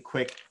a really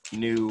quick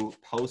new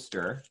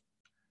poster,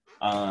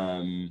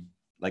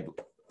 like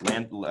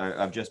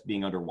of just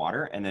being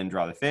underwater, and then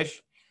draw the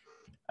fish.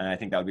 And I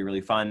think that would be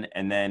really fun.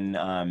 And then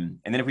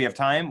if we have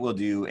time, we'll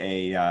do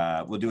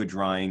a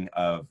drawing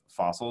of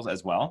fossils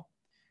as well.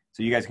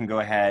 So you guys can go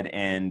ahead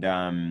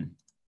and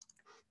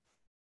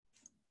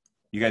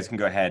You guys can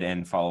go ahead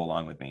and follow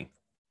along with me.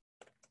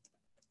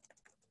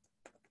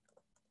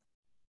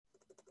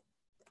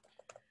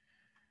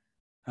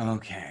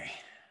 Okay,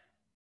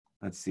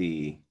 let's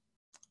see.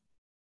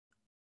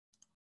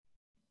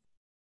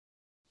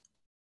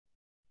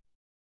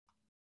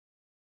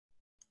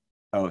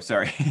 Oh,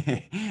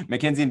 sorry.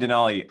 Mackenzie and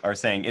Denali are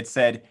saying it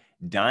said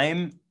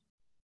dimetrodon.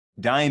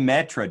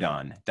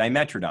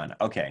 Dimetrodon.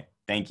 Okay,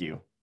 thank you.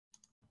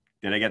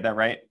 Did I get that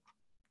right?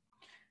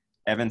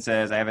 Evan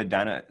says, I have a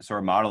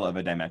dinosaur model of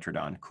a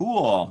dimetrodon.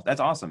 Cool.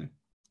 That's awesome.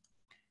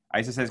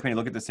 Isa says, can you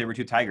look at the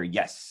saber-tooth tiger?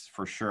 Yes,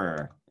 for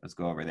sure. Let's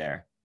go over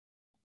there.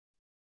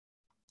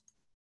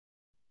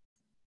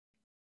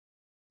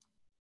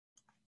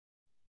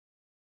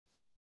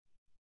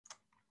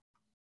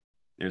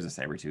 There's a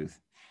saber-tooth.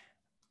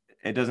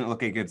 It doesn't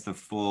look like it's the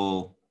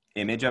full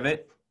image of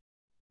it,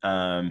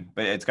 but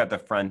it's got the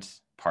front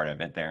part of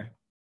it there.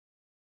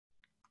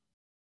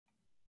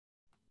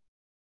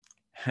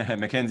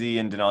 Mackenzie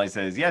and Denali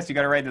says, yes, you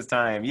got it right this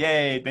time.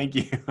 Yay, thank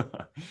you.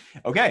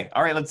 Okay,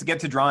 all right, let's get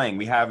to drawing.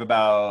 We have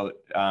about,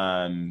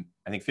 I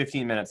think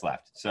 15 minutes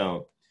left.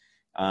 So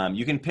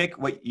you can pick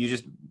what you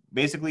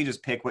basically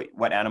just pick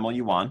what animal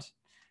you want.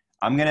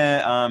 I'm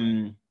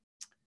gonna,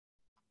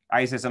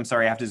 Isis, I'm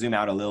sorry, I have to zoom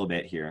out a little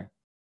bit here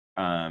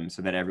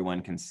so that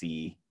everyone can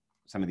see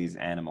some of these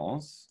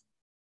animals.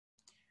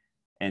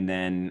 And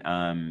then,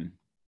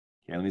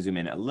 here, let me zoom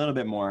in a little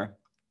bit more.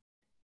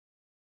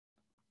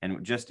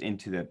 And just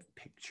into the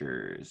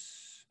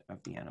pictures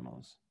of the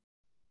animals.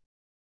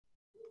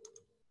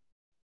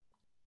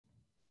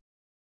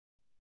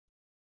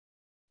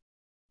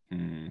 Let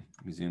me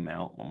zoom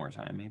out one more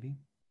time, maybe.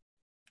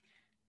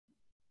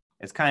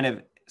 It's kind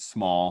of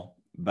small,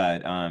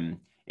 but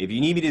if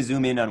you need me to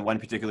zoom in on one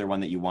particular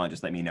one that you want,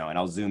 just let me know, and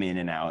I'll zoom in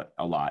and out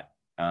a lot.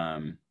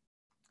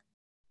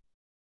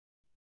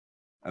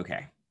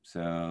 Okay,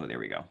 so there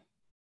we go.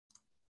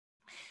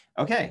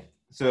 Okay.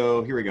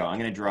 So here we go. I'm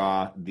going to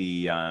draw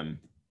the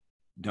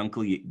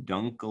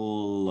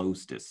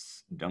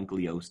Dunkelostis,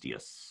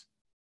 Dunkel's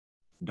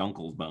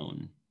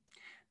bone.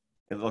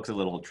 It looks a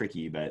little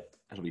tricky, but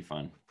it'll be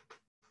fun.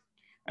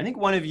 I think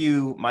one of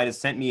you might have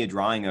sent me a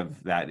drawing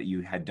of that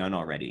you had done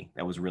already.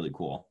 That was really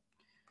cool.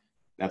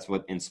 That's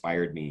what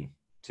inspired me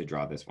to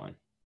draw this one.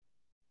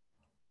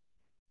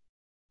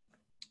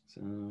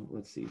 So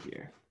let's see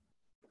here.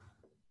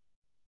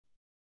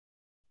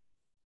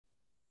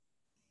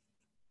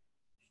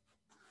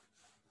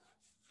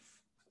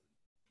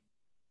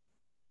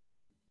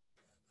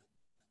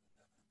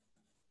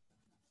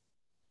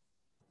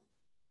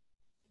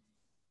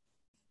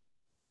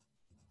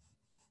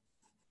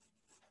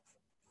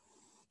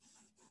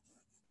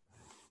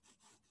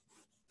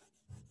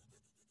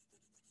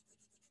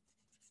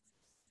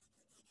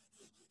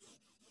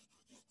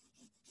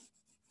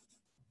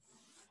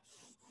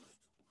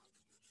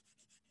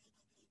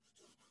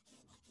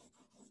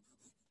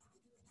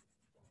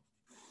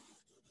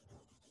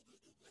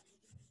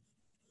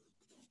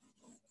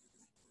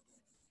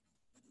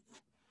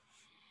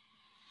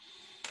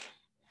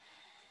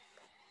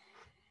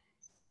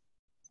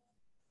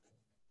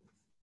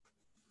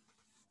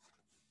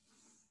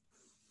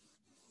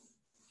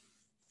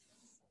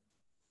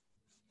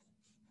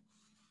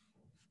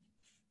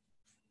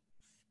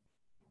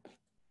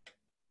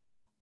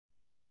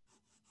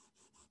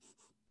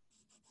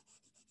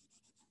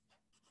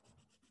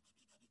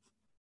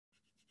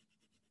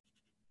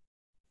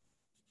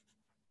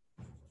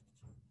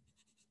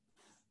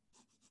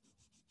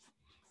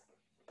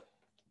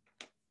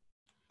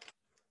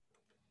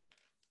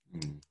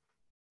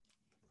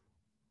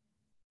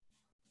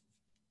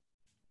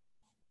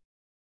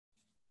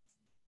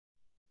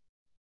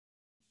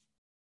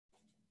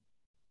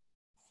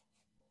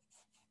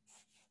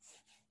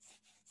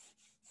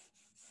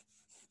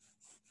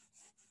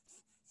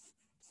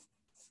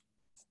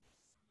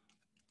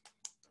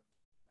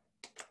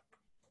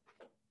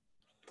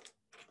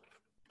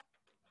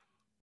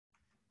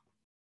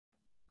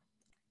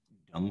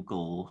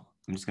 Dunkel.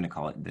 I'm just going to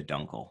call it the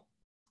Dunkel.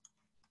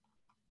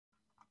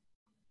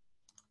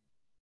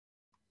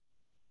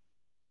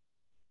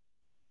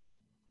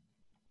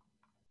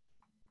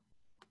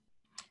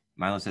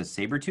 Milo says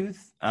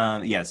saber-tooth.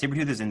 Yeah,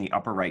 saber-tooth is in the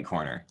upper right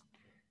corner.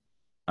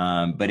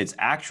 But its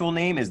actual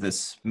name is the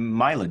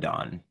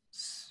Smilodon.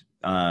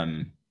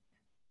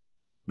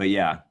 But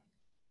yeah,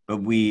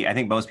 I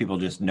think most people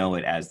just know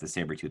it as the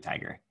saber-tooth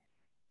tiger.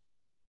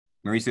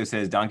 Mauricio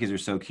says, donkeys are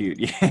so cute.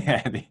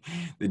 Yeah,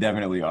 they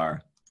definitely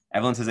are.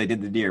 Evelyn says, I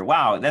did the deer.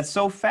 Wow, that's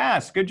so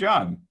fast. Good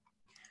job.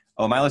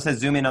 Oh, Milo says,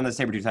 zoom in on the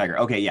saber-tooth tiger.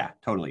 Okay, yeah,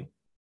 totally.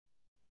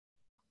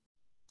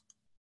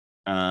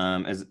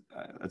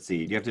 Let's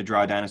see, do you have to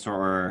draw a dinosaur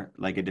or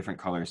like a different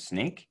color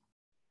snake?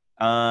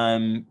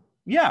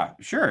 Yeah,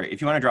 sure.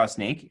 If you want to draw a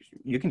snake,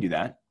 you can do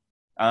that.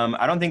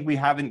 I don't think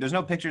there's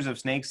no pictures of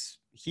snakes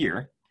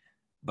here,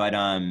 but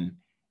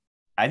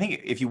I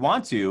think if you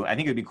want to, I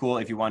think it'd be cool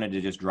if you wanted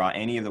to just draw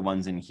any of the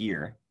ones in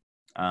here.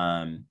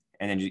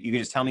 And then you can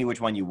just tell me which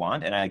one you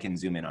want and I can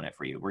zoom in on it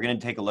for you. We're going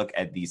to take a look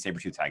at the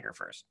saber-tooth tiger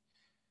first.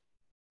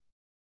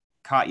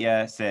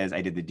 Katya says,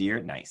 I did the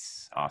deer.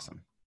 Nice.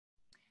 Awesome.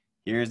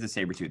 Here's the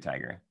saber-tooth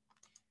tiger.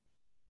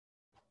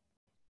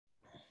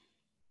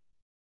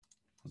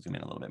 We'll zoom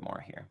in a little bit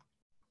more here.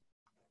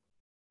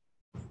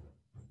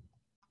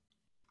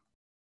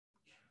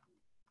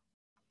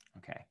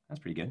 Okay, that's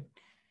pretty good.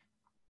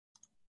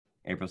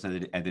 April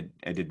said I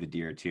did the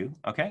deer too.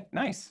 Okay,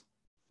 nice.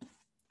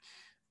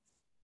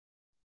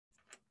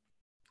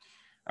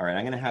 All right,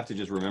 I'm gonna have to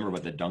just remember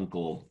what the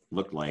dunkel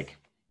looked like,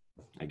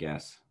 I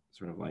guess.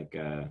 Sort of like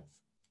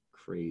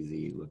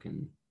crazy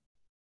looking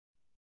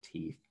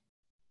teeth.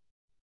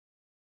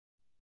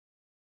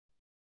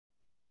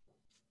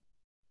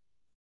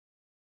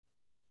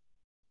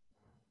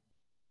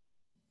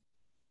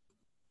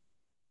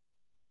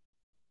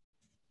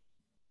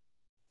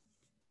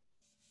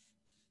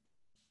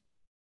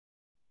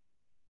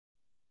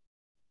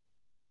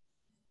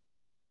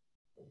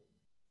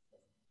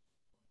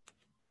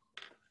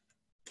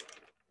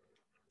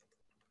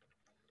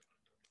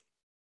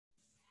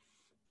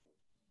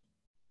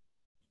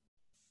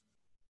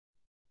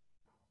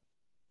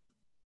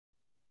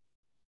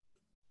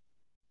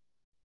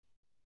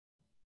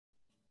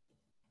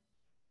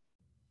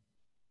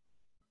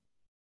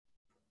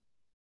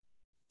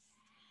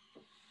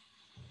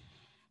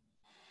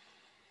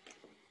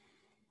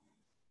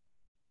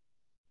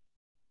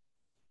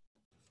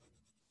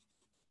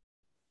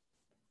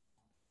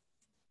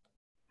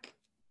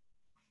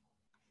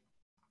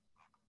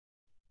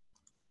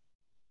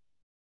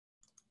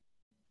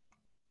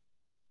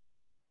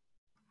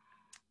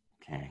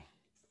 Okay.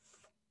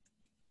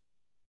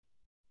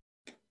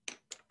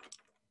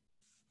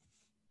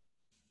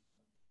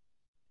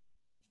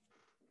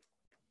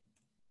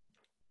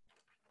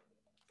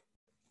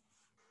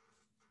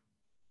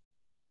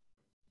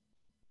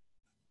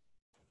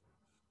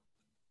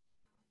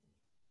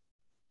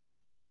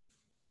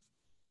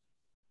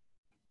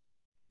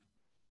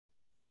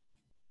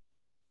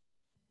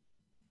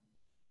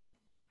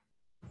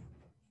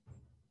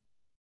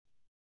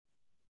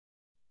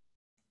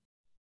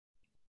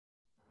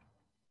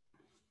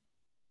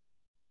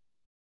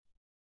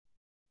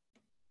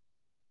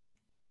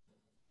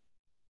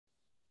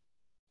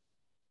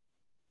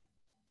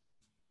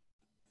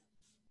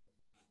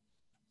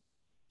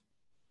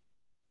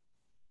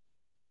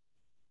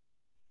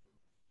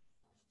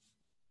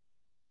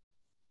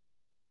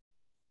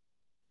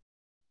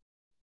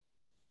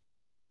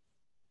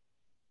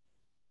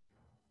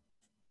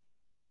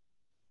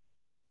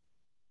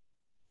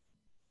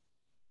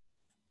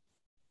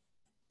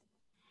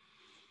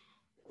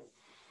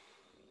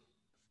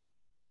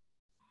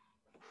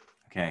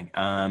 Okay.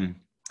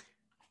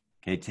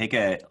 Okay, take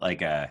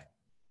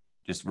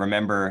just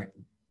remember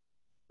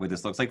what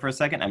this looks like for a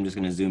second. I'm just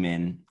gonna zoom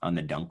in on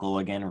the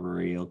dunkel again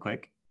real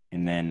quick.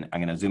 And then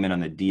I'm gonna zoom in on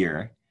the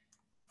deer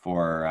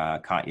for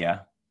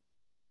Katya.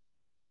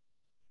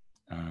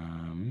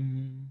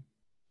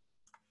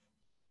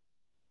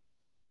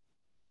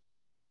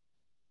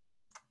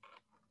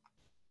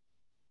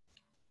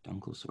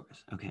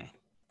 Dunkelsaurus, okay.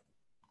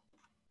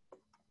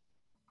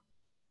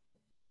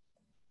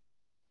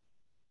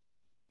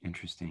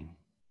 Interesting.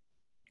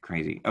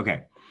 Crazy.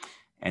 Okay.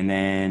 And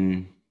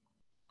then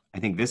I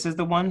think this is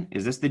the one.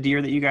 Is this the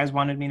deer that you guys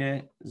wanted me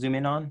to zoom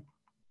in on?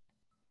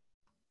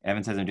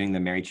 Evan says I'm doing the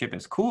Mary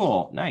Chippus.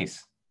 Cool.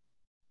 Nice.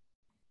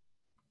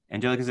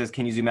 Angelica says,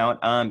 can you zoom out?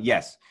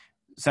 Yes.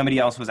 Somebody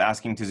else was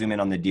asking to zoom in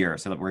on the deer.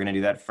 So we're going to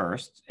do that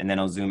first, and then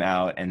I'll zoom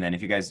out. And then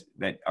if you guys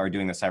that are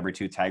doing the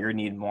saber-tooth tiger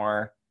need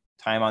more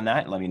time on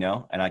that, let me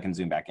know, and I can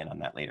zoom back in on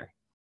that later.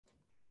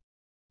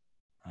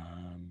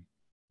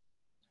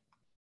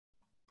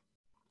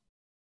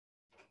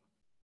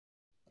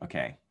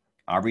 Okay.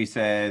 Aubrey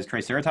says,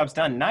 Triceratops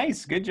done.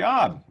 Nice. Good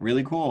job.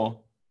 Really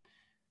cool.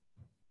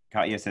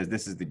 Katya says,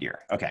 this is the deer.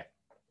 Okay.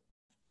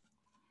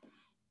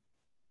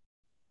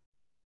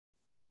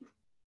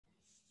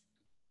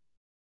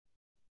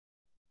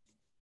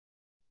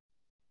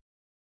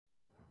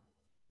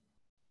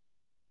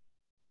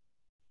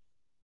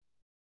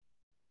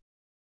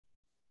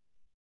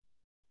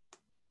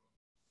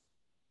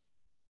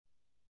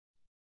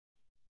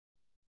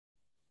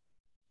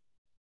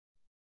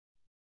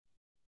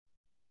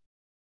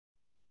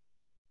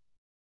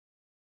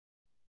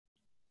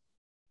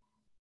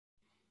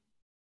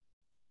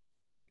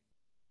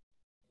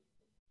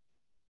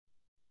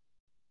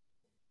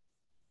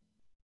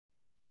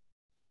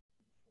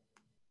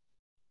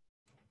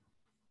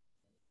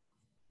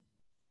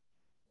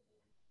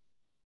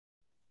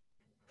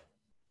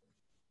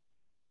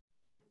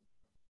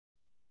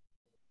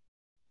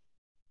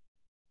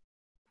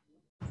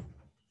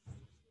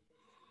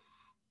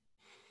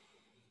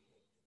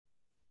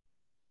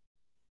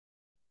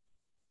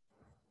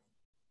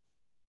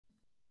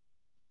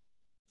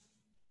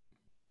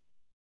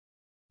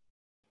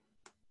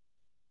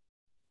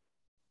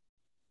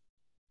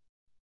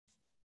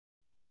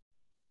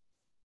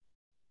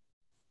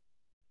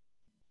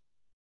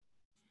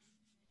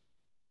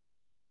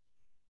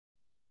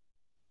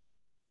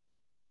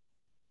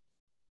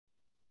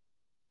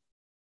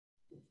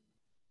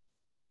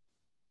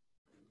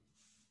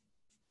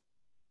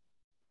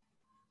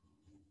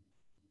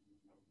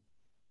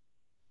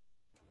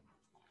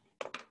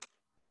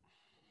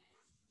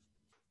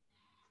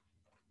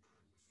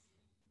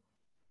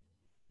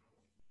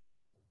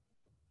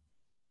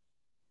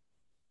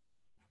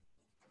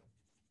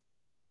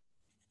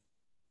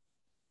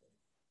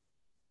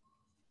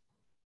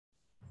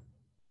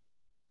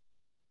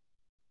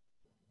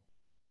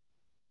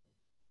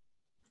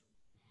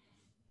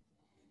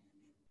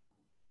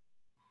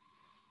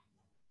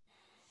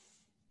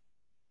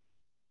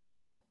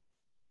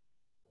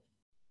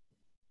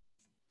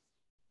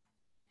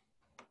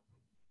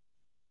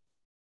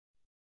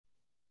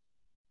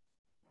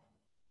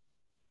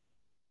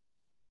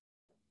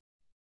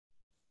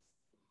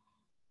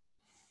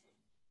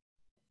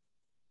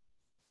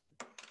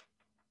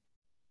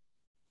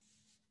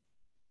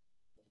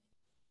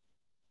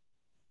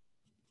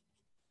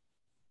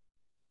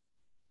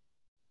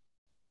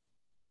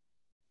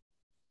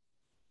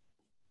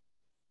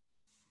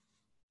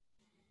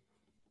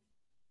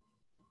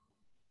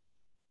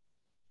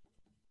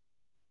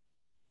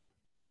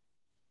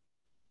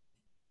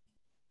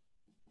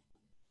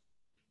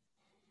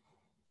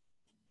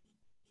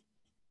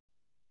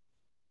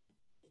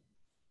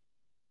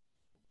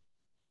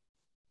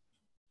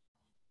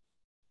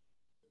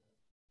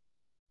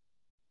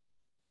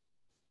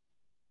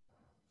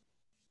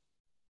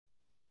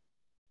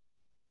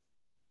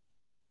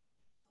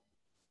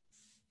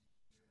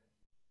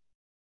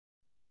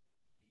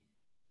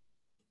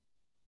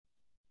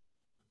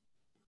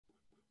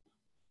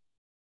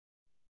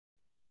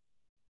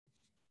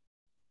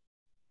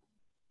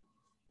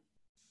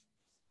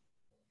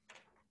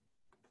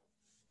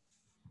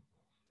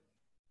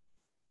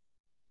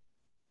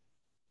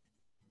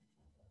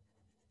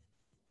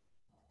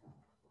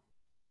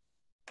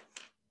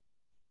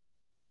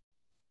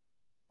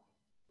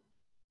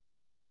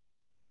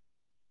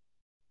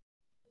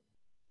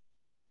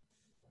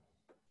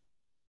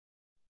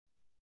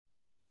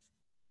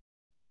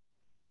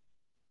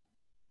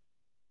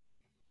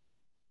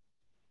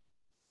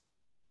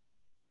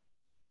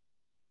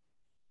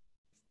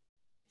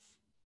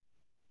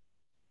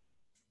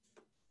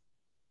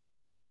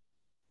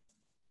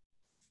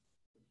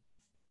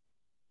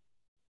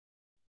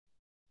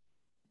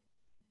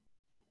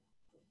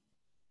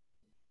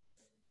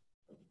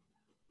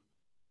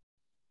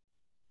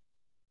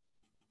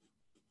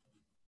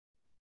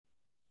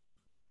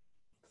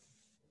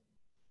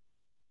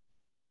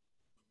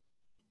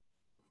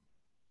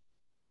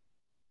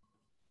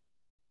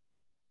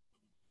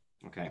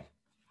 Okay.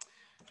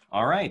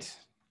 All right.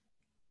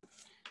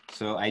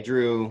 So I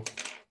drew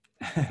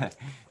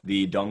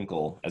the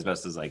dunkel as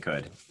best as I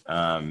could.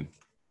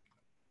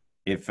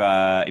 If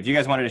you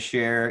guys wanted to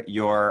share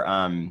your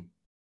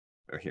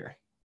or here,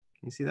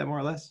 can you see that more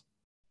or less?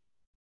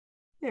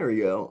 There we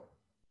go.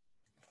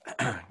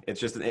 It's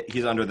just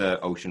he's under the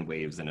ocean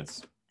waves and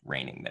it's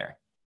raining there.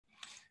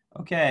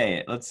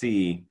 Okay, let's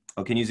see.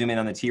 Oh, can you zoom in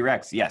on the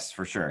T-Rex? Yes,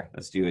 for sure.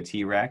 Let's do a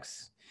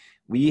T-Rex.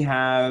 We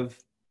have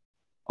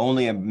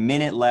only a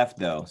minute left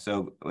though,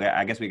 so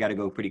I guess we got to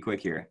go pretty quick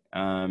here.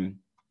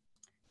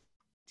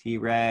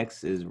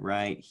 T-Rex is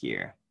right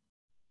here.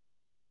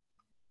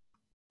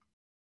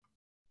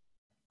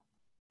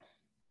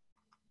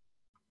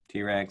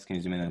 T-Rex, can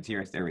you zoom in on the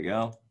T-Rex? There we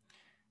go.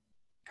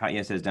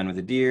 Katya says done with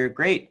the deer.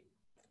 Great.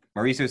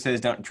 Mauricio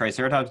says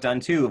Triceratops done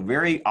too.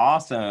 Very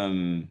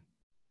awesome.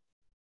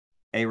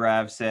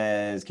 Arav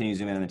says, can you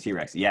zoom in on the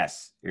T-Rex?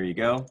 Yes, here you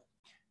go.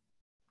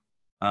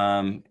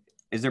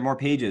 Is there more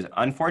pages?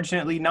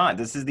 Unfortunately not.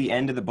 This is the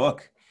end of the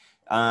book.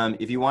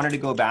 If you wanted to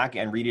go back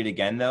and read it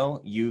again though,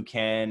 you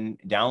can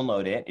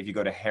download it. If you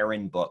go to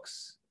Heron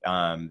Books,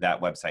 that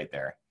website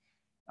there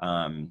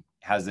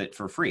has it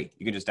for free.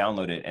 You can just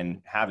download it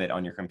and have it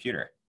on your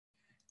computer.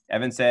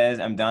 Evan says,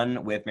 I'm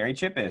done with Mary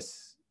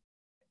Chippis.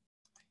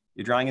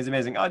 Your drawing is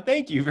amazing. Oh,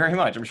 thank you very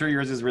much. I'm sure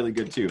yours is really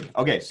good too.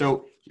 Okay,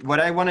 so what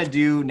I want to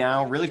do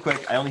now really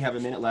quick, I only have a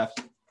minute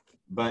left,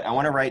 but I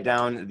want to write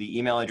down the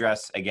email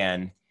address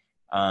again,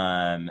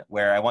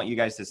 where I want you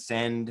guys to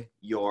send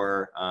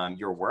your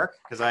work,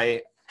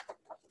 because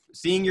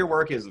seeing your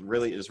work just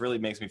really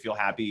makes me feel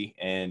happy,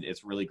 and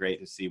it's really great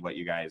to see what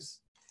you guys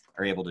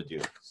are able to do.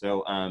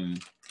 So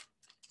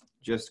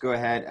just go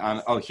ahead.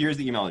 Oh, here's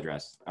the email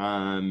address.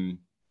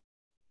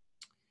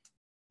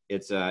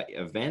 It's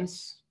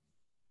events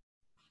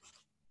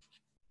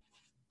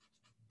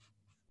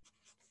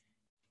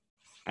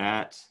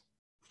at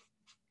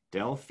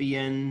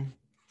Delphian.org.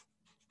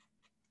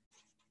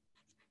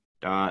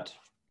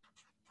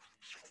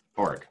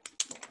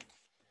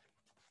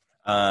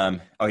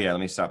 Oh yeah, let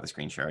me stop the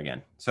screen share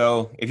again.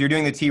 So if you're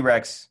doing the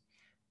T-Rex,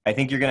 I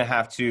think you're gonna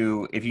have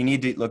to, if you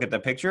need to look at the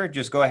picture,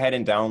 just go ahead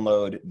and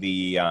download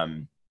the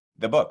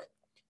book.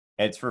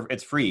 It's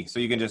free, so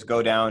you can just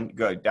go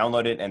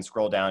download it and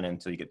scroll down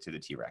until you get to the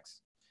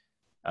T-Rex.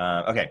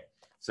 Okay,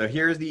 so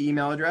here's the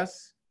email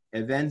address,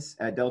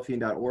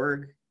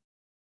 events@delphian.org.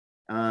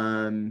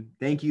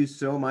 Thank you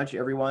so much,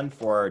 everyone,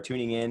 for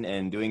tuning in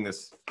and doing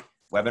this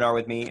webinar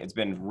with me. It's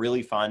been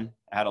really fun.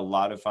 I had a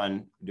lot of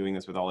fun doing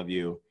this with all of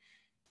you.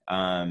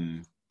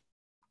 Drawing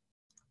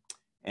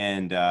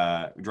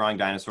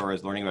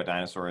dinosaurs, learning about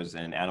dinosaurs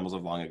and animals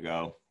of long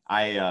ago.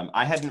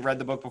 I hadn't read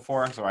the book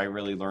before, so I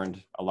really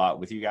learned a lot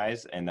with you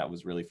guys, and that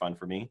was really fun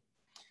for me.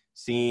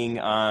 Seeing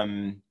all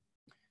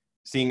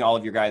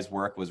of your guys'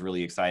 work was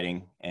really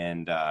exciting,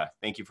 and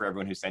thank you for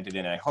everyone who sent it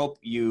in. I hope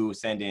you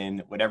send in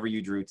whatever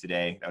you drew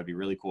today. That would be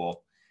really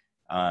cool,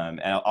 and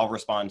I'll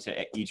respond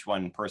to each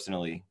one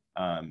personally.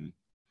 Yeah,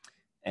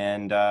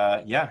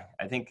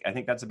 I think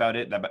that's about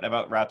it. That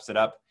about wraps it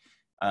up.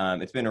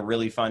 It's been a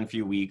really fun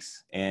few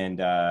weeks,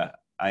 and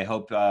I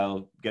hope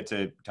I'll get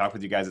to talk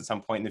with you guys at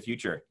some point in the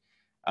future.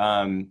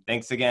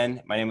 Thanks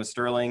again. My name is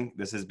Sterling.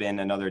 This has been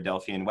another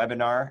Delphian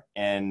webinar,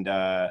 and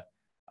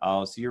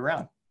I'll see you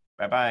around.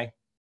 Bye-bye.